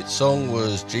 50 hit song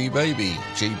was G Baby.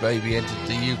 G Baby entered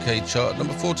the UK chart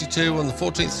number 42 on the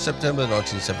 14th of September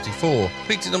 1974.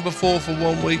 Peaked at number 4 for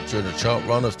 1 week during a chart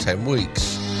run of 10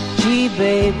 weeks. Gee,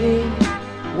 baby,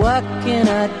 what can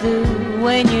I do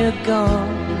when you're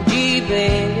gone? Gee,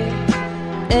 baby,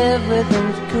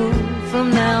 everything's cool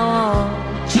from now on.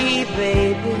 Gee,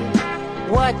 baby,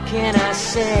 what can I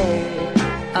say?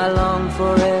 I long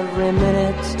for every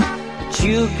minute that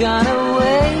you've gone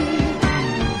away.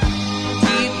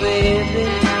 Gee, baby,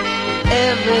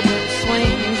 everything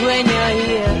swings when you're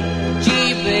here.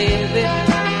 Gee, baby,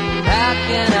 how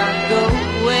can I go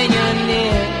when you're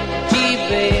near? Gee,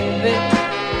 baby,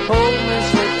 hold me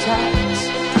so tight.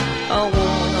 I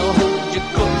wanna hold you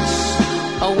close.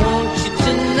 I want you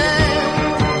tonight.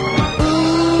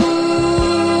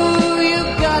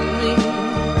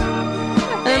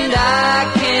 And I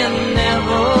can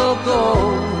never go.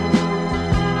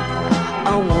 I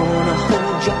wanna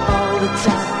hold you all the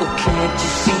time. Oh, can't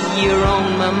you see you're on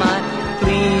my mind?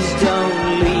 Please don't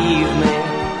leave me.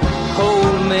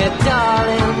 Hold me,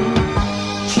 darling.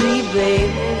 Gee,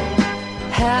 baby,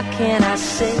 how can I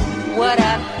say what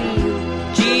I feel?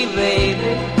 Gee,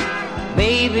 baby,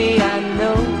 maybe I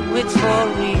know it's for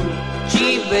real.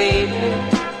 Gee, baby,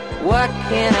 what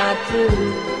can I do?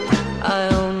 I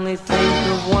only think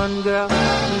of one girl,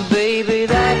 and baby,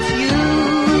 that's you.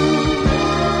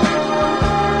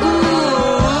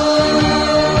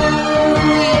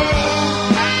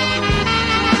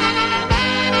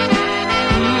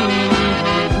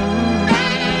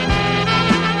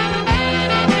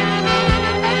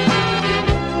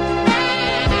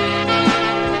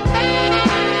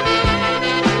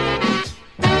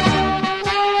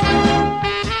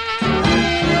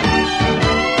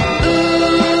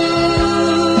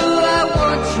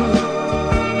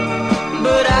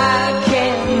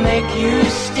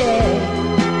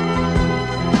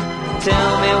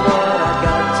 Tell me what I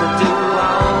got to do. I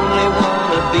only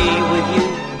wanna be with you.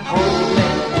 Hold me.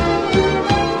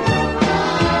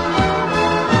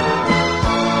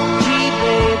 Gee,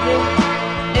 baby,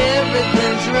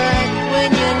 everything's right when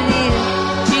you're near.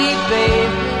 Gee,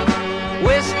 baby,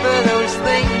 whisper those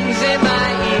things in my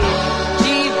ear.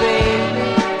 Gee, baby,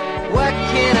 what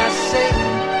can I say?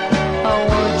 I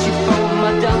want you for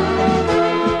my darling.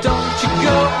 Don't you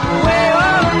go away, oh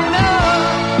no.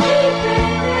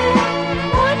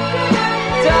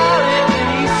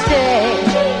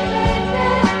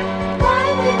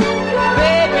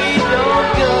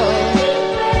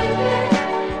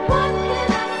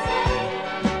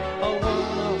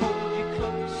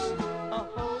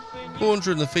 Born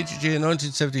during the featured year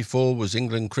 1974 was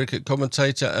England cricket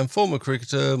commentator and former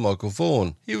cricketer Michael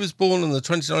Vaughan. He was born on the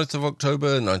 29th of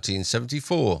October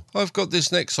 1974. I've got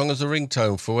this next song as a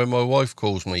ringtone for when my wife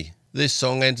calls me. This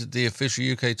song entered the official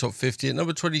UK Top 50 at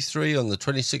number 23 on the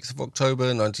 26th of October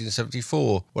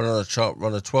 1974, went on a chart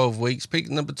run of 12 weeks, peaked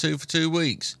at number 2 for 2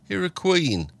 weeks. Here are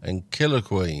Queen and Killer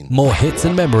Queen. More hits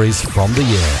and memories from the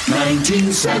year.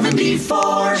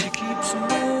 1974. She keeps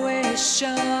Moet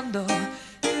Chandon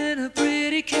in a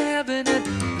pretty cabinet.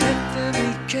 Let them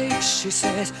eat cake, she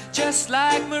says, just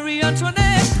like Marie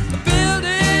Antoinette. A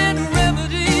building a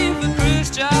remedy for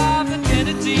Khrushchev and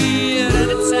Kennedy. At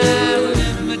any time, an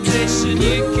invitation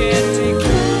you can't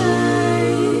decline.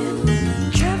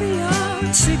 Caviar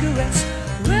and cigarettes,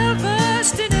 well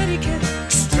versed in etiquette,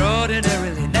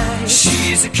 extraordinarily nice.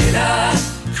 She's a killer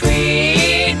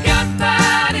queen,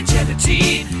 gunpowder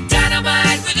gelatine,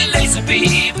 dynamite with a laser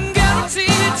beam,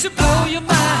 guaranteed to blow your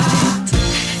mind.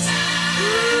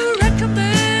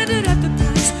 Recommended at the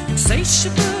price,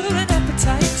 insatiable and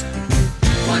appetite.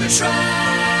 Wanna try?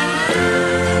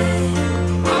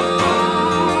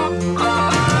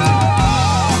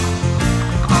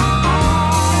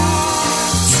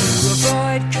 To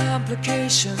avoid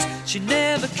complications, she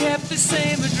never kept the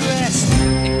same address.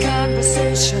 In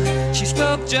conversation, she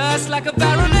spoke just like a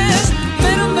baroness.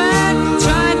 Middleman from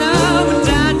China went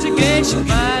down to gauge your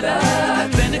mind.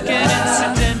 Then again,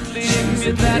 incidentally,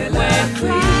 you're that way.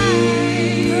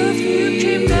 Perfume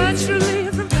came naturally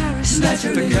from Paris.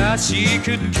 Because she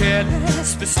couldn't care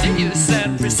less, fastidious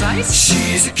and precise.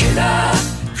 She's a killer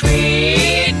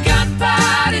queen,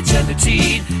 gunpowder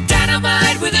gelatine,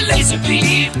 dynamite with a laser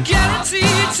beam,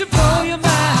 guaranteed to blow your mind.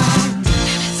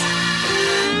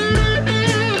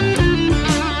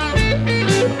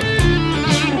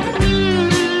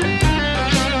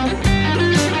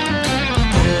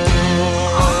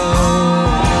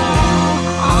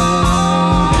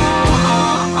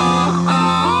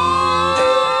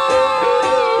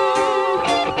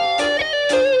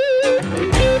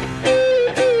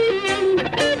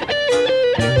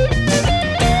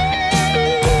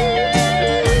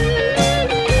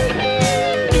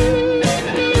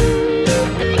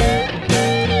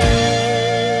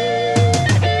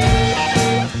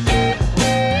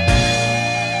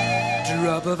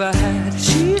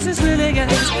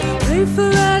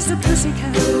 Playful as the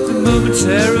pussycat,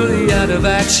 momentarily out of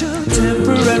action,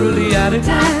 temporarily out of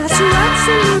gas, you're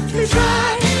absolutely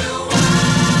dry.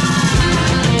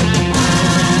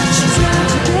 She's out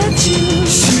to get you.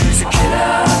 She's a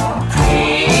killer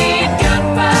queen,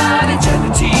 gunpowder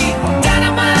gelatine,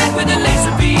 dynamite with a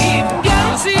laser beam,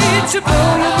 guaranteed to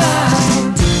blow your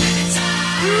mind.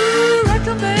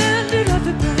 Recommended at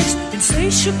the price,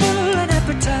 insatiable and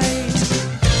appetite.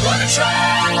 Wanna try?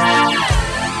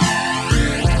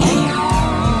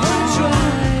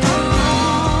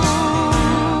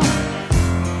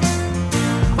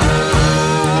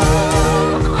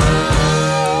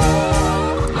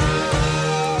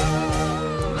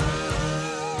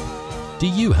 Do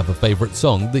you have a favourite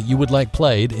song that you would like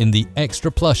played in the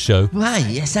Extra Plus show? Why,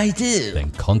 yes I do.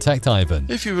 Then contact Ivan.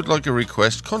 If you would like a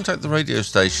request, contact the radio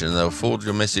station and they'll forward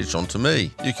your message on to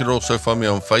me. You can also find me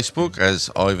on Facebook as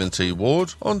Ivan T.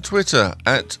 Ward, on Twitter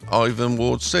at Ivan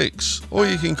Ward 6, or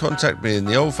you can contact me in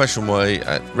the old-fashioned way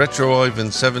at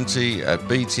retroivan70 at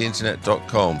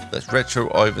btinternet.com. That's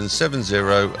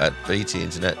retroivan70 at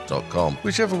btinternet.com.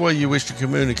 Whichever way you wish to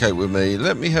communicate with me,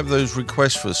 let me have those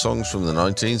requests for songs from the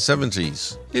 1970s.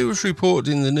 It was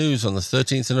reported in the news on the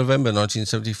 13th of November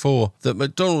 1974 that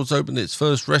McDonald's opened its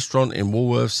first restaurant in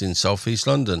Woolworths in South East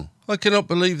London. I cannot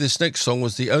believe this next song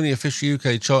was the only official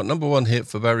UK chart #1 hit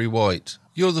for Barry White.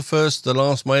 You're the First, The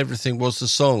Last, My Everything was the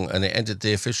song, and it entered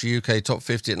the official UK Top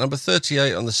 50 at number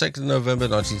 38 on the 2nd of November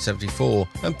 1974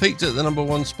 and peaked at the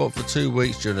 #1 spot for 2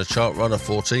 weeks during a chart run of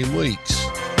 14 weeks.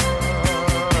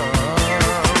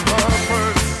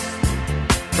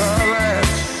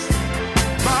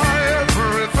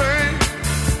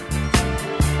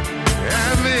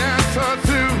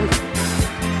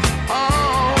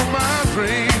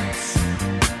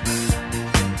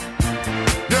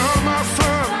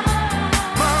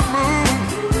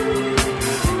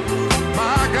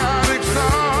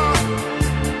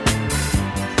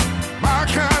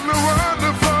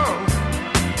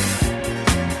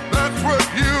 What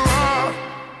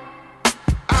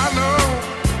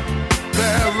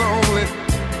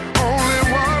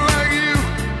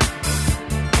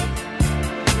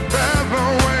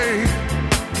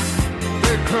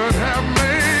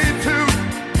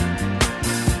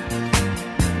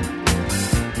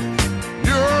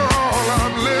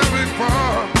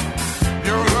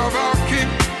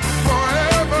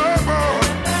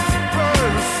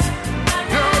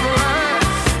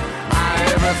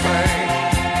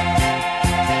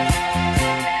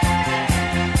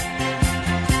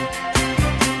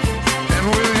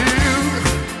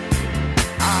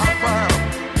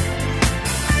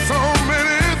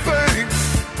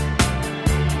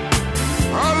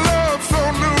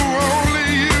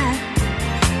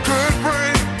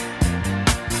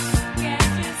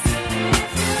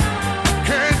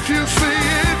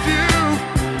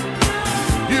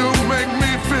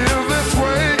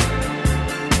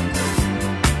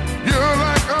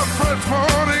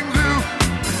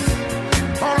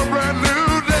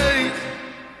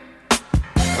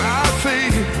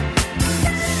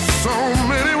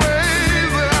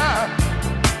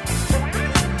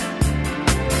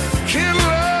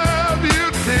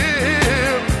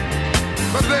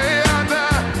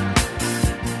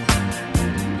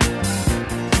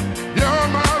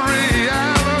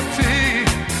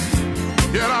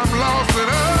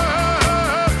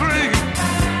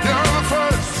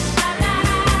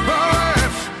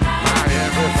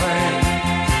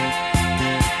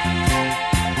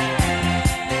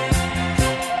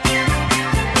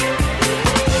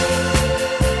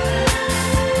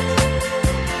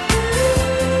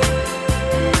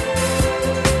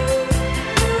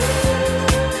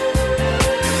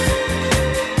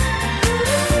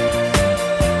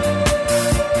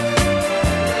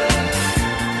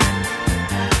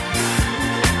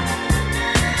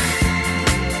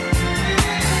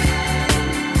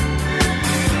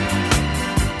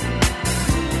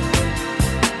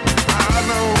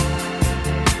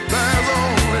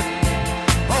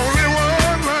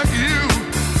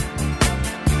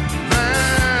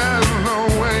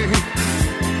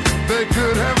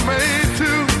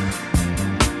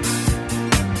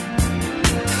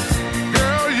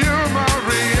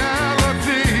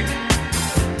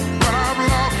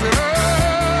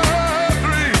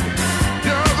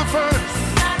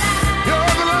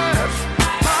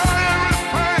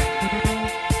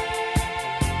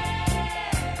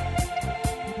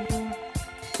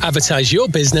Advertise your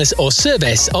business or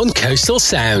service on Coastal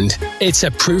Sound. It's a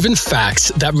proven fact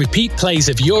that repeat plays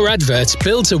of your advert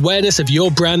builds awareness of your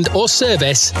brand or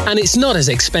service, and it's not as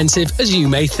expensive as you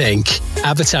may think.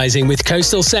 Advertising with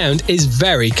Coastal Sound is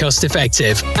very cost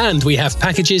effective, and we have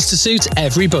packages to suit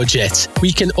every budget.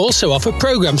 We can also offer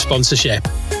program sponsorship.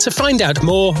 To find out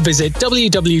more, visit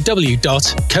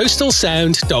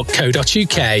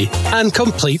www.coastalsound.co.uk and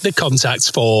complete the contacts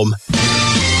form.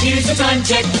 Here's the time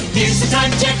check, it's the time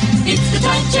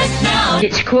check now.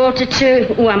 It's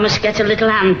 1:45. Oh, I must get a little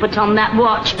hand put on that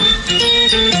watch.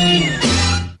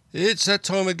 It's that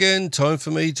time again, time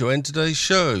for me to end today's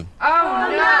show. Oh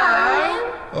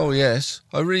no! Oh yes,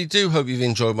 I really do hope you've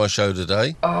enjoyed my show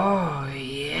today. Oh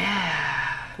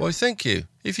yeah. Why, thank you.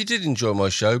 If you did enjoy my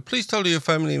show, please tell your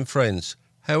family and friends.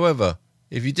 However,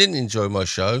 if you didn't enjoy my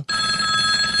show...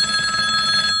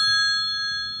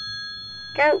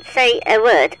 Don't say a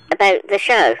word about the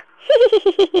show.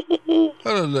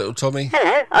 Hello, little Tommy.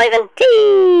 Hello, Ivan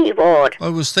T. Ward. I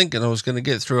was thinking I was going to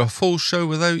get through a full show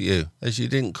without you, as you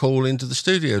didn't call into the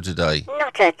studio today.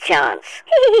 Not a chance.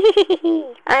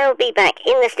 I'll be back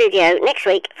in the studio next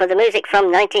week for the music from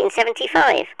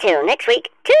 1975. Till next week,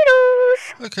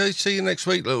 toodles! Okay, see you next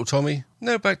week, little Tommy.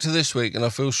 Now back to this week, and I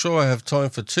feel sure I have time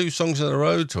for 2 songs in a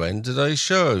row to end today's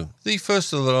show. The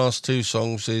first of the last 2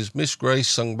 songs is Miss Grace,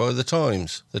 sung by The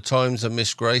Times. The Times and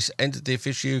Miss Grace entered the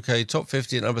official UK Top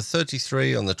 50 at number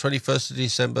 33 on the 21st of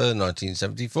December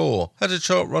 1974. Had a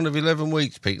chart run of 11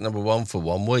 weeks, peaked number 1 for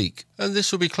 1 week. And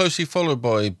this will be closely followed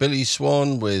by Billy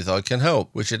Swan with I Can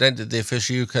Help, which had entered the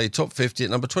official UK Top 50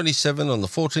 at number 27 on the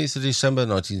 14th of December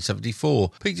 1974,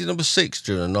 peaked at number 6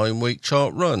 during a 9-week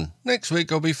chart run. Next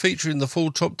week I'll be featuring the full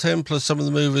top 10 plus some of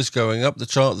the movers going up the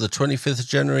chart the 25th of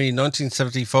January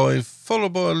 1975,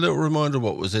 followed by a little reminder of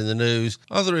what was in the news,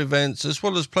 other events, as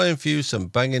well as playing for you some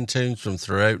banging tunes from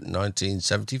throughout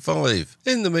 1975.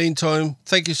 In the meantime,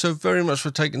 thank you so very much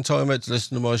for taking time out to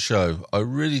listen to my show. I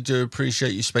really do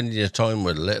appreciate you spending your time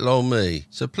with little old me.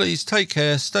 So please take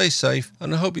care, stay safe,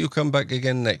 and I hope you'll come back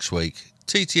again next week.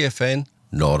 TTFN,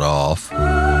 not off.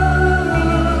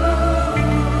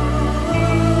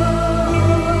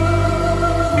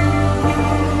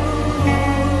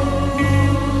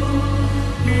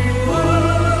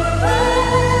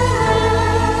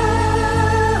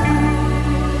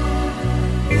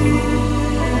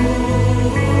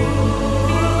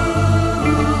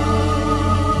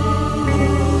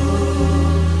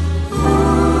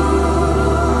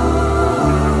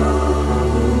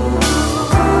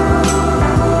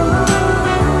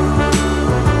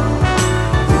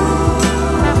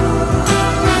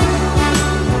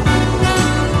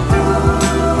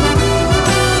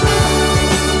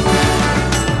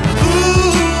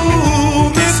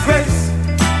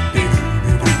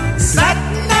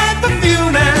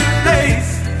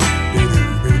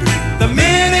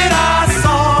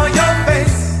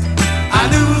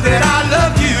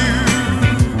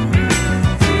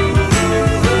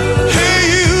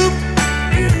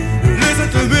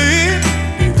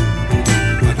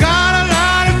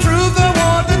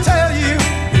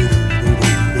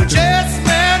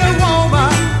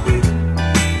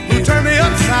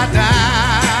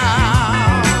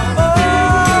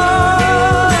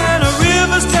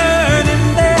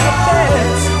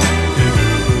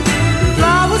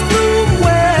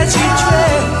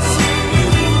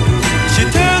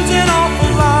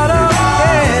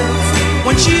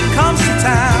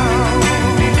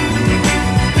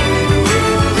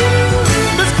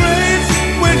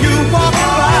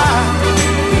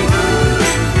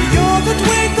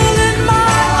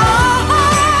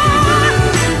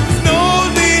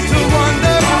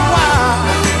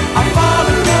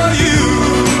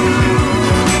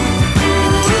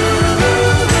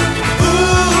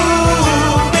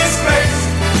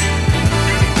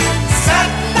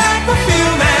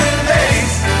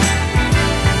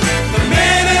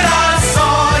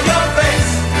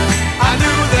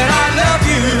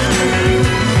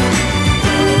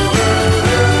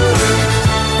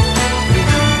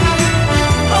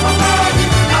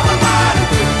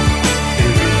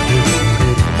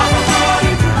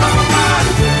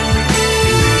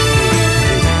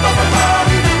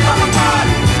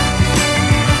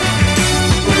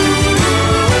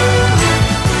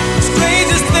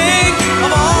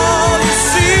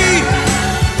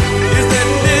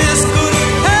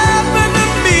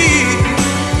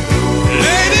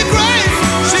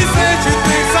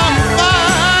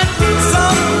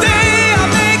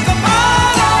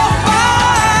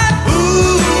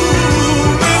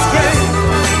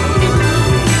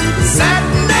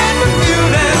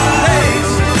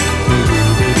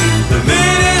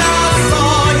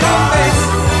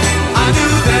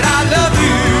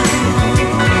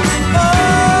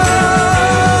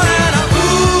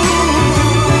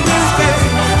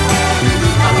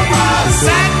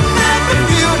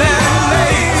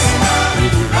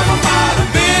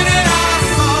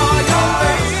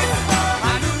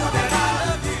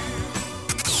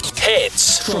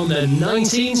 from the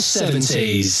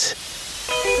 1970s.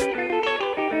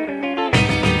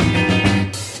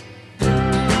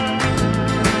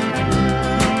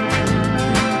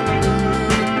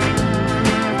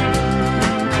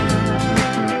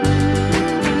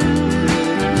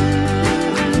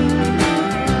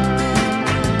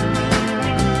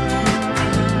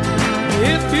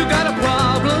 If you got a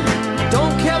problem,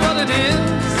 don't care what it is.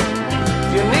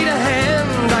 If you need a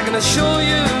hand, I can assure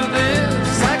you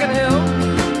this. I can help.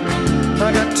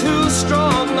 I got two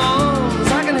strong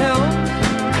arms. I can help.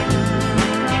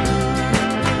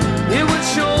 It would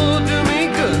sure do me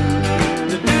good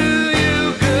to do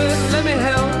you good. Let me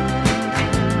help.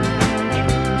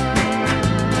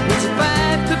 It's a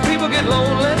fact that people get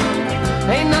lonely.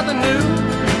 Ain't nothing new,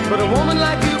 but a woman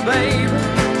like you, babe,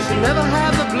 should never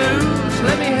have the blues.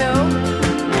 Let me help.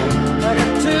 I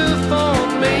got two for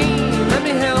me. Let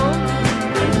me help.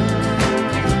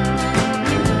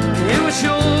 It would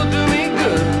sure do me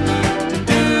good to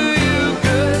do you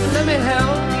good. Let me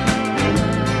help.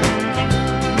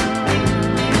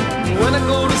 When I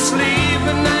go to sleep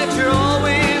at night, you're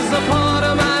always a part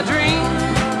of my dream.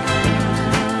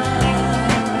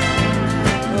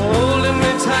 Holding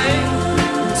me tight,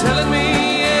 telling me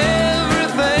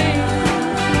everything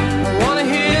I wanna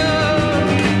hear.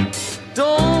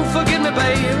 Don't forget me,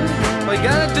 baby. All you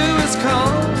gotta do is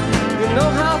call. You know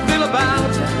how I feel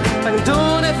about you. I can do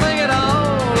anything at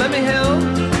all. Let me help.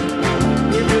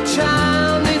 If your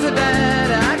child needs a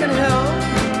dad, I can help.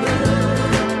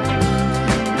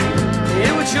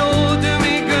 It would sure do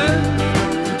me good.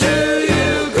 Do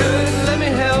you good. Let me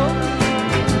help.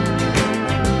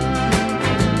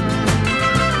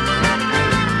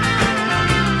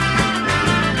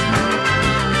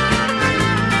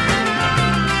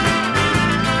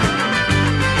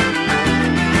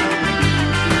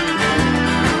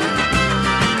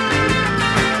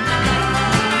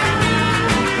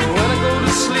 When I go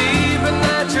to sleep at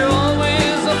night, you're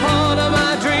always a part of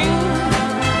my dream.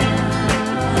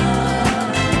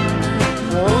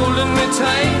 Holding me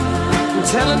tight and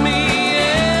telling me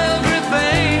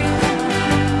everything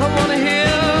I wanna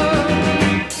hear.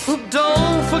 Oh,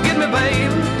 don't forget me,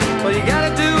 baby. All you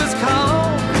gotta do is call.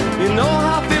 You know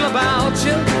how I feel about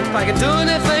you. If I can do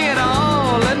anything at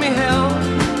all, let me help.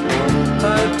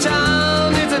 A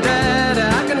child needs a dad,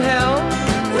 I can help.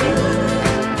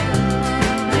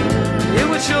 It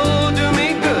would sure do me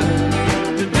good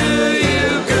to do you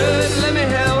good. Let me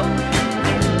help.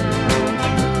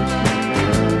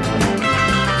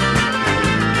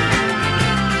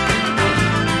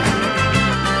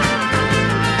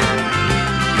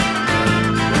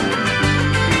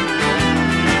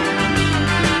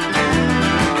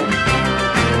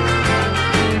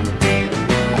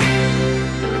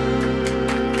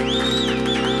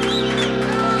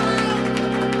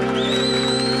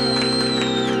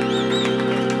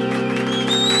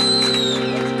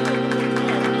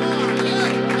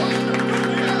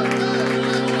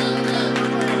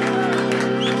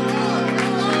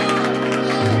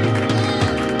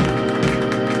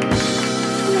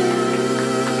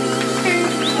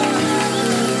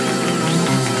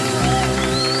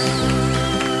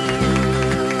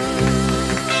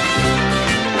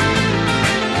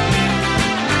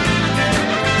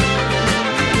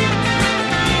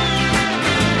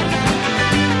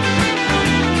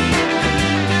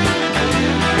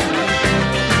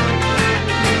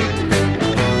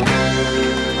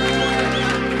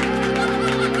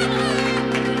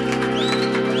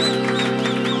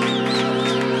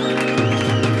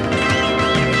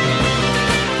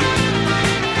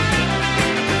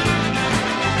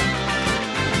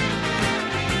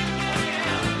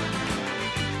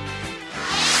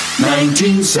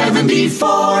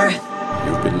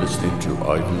 You've been listening to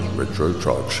Ivan's Retro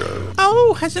Chart Show.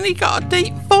 Oh, hasn't he got a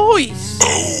deep voice?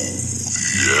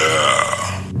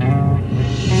 Yeah.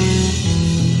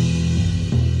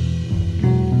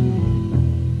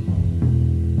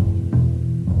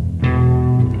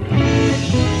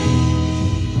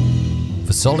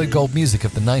 For solid gold music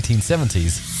of the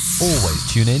 1970s,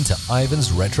 always tune in to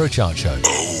Ivan's Retro Chart Show.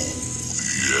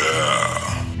 Yeah.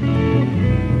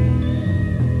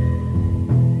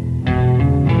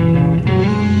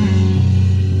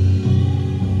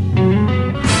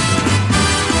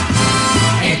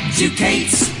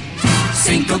 Educates,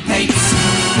 syncopates,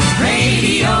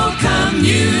 radio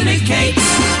communicates,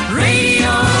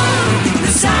 radio,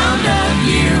 the sound of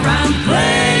year-round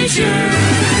pleasure.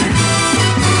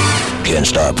 Can't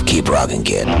stop, keep rocking,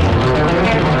 kid.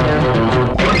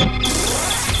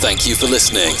 Thank you for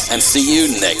listening and see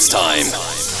you next time.